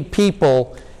reading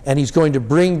people, and he's going to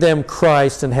bring them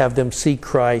Christ and have them see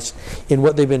Christ in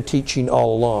what they've been teaching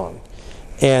all along.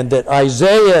 And that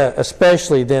Isaiah,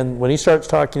 especially then, when he starts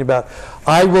talking about,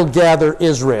 I will gather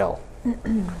Israel,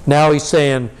 now he's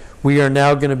saying, we are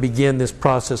now going to begin this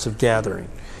process of gathering.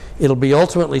 It'll be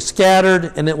ultimately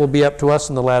scattered, and it will be up to us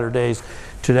in the latter days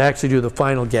to actually do the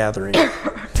final gathering.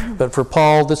 But for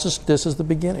Paul, this is the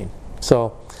beginning.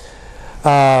 So,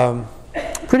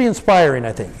 pretty inspiring,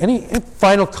 I think. Any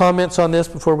final comments on this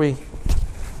before we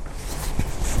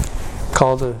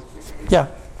call the... Yeah.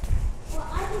 Well,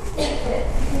 I just think that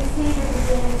we see the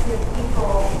beginnings of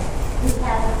people who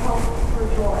have a hope for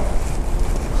joy.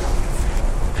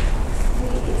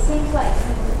 It seems like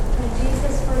when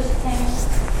Jesus first came,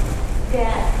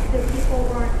 that the people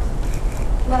weren't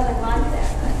loving life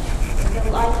that much. The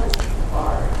life was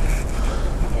hard.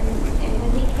 And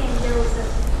when he came, there was a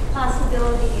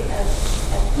possibility of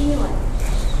healing.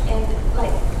 And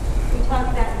like we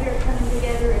talked about here, coming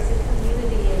together as a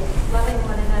community and loving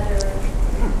one another.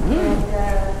 And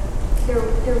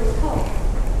there was hope.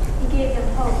 He gave them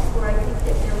hope where I think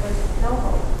that there was no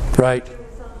hope. Right. There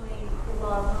was only the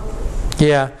law of Moses.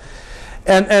 Yeah.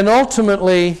 And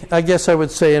ultimately, I guess I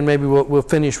would say, and maybe we'll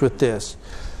finish with this,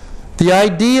 the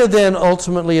idea then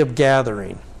ultimately of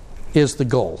gathering is the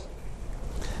goal.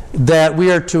 That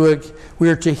we are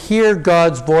to hear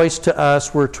God's voice to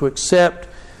us, we're to accept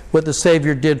what the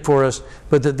Savior did for us,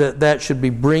 but that should be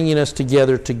bringing us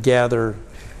together to gather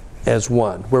as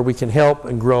one, where we can help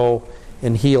and grow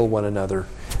and heal one another.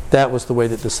 That was the way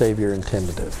that the Savior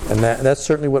intended it. And that's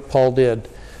certainly what Paul did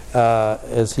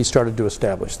as he started to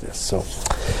establish this. So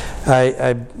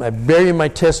I bear in my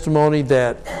testimony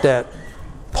that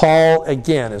Paul,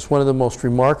 again, is one of the most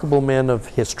remarkable men of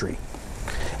history.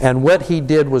 And what he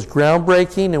did was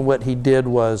groundbreaking, and what he did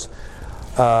was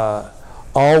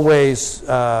always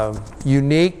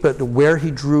unique, but where he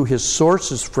drew his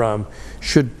sources from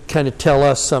should kind of tell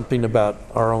us something about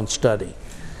our own study.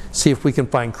 See if we can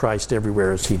find Christ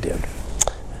everywhere as he did.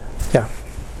 Yeah.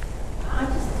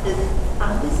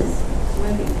 This is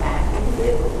moving back a little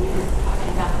bit, but we were talking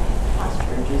about house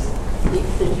churches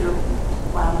that you're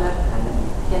wound up kind of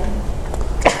in.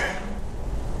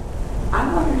 I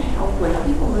wonder how, when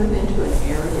people move into an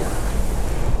area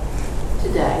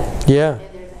today, yeah,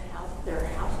 and there are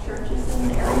house churches in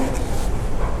the area,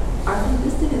 are they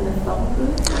listed in the phone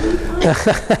book?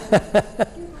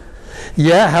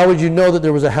 Yeah, how would you know that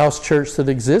there was a house church that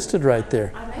existed right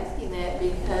there? I'm asking that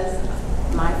because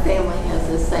my family has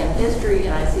the same history,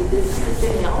 and I see this is a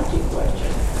genealogy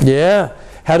question. Yeah.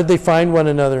 How did they find one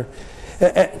another?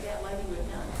 Yeah,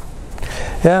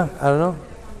 I don't know.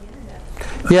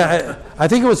 Yeah, I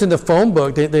think it was in the phone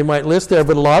book. They might list there,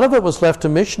 but a lot of it was left to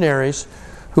missionaries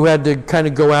who had to kind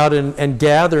of go out and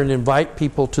gather and invite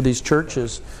people to these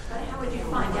churches. But how would you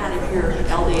find out if you're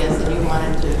LDS and you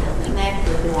wanted to connect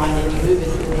with one and you move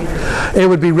into an area? It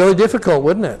would be really difficult,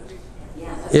 wouldn't it?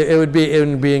 It would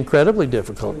be incredibly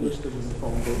difficult.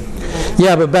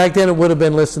 Yeah, but back then it would have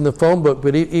been listed in the phone book.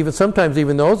 But even sometimes,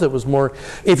 even those, it was more.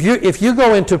 If you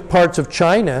go into parts of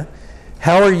China,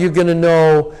 how are you going to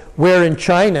know where in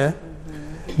China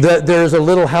that there's a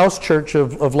little house church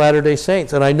of Latter-day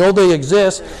Saints? And I know they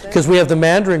exist because we have the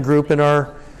Mandarin group in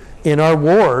our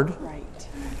ward,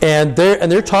 and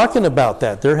they're talking about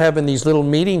that. They're having these little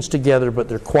meetings together, but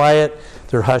they're quiet,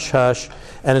 they're hush hush,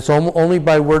 and it's only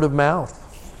by word of mouth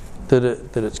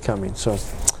that it's coming. So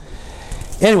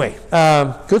anyway,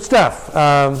 good stuff.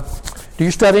 Do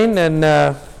your studying and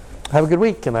have a good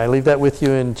week. And I leave that with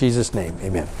you in Jesus' name.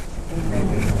 Amen.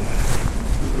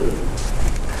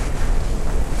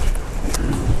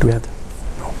 Do we have to?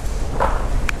 No.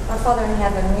 Our Father in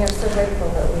heaven, we are so grateful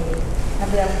that we have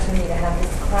the opportunity to have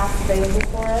this class available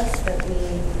for us, that we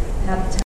have time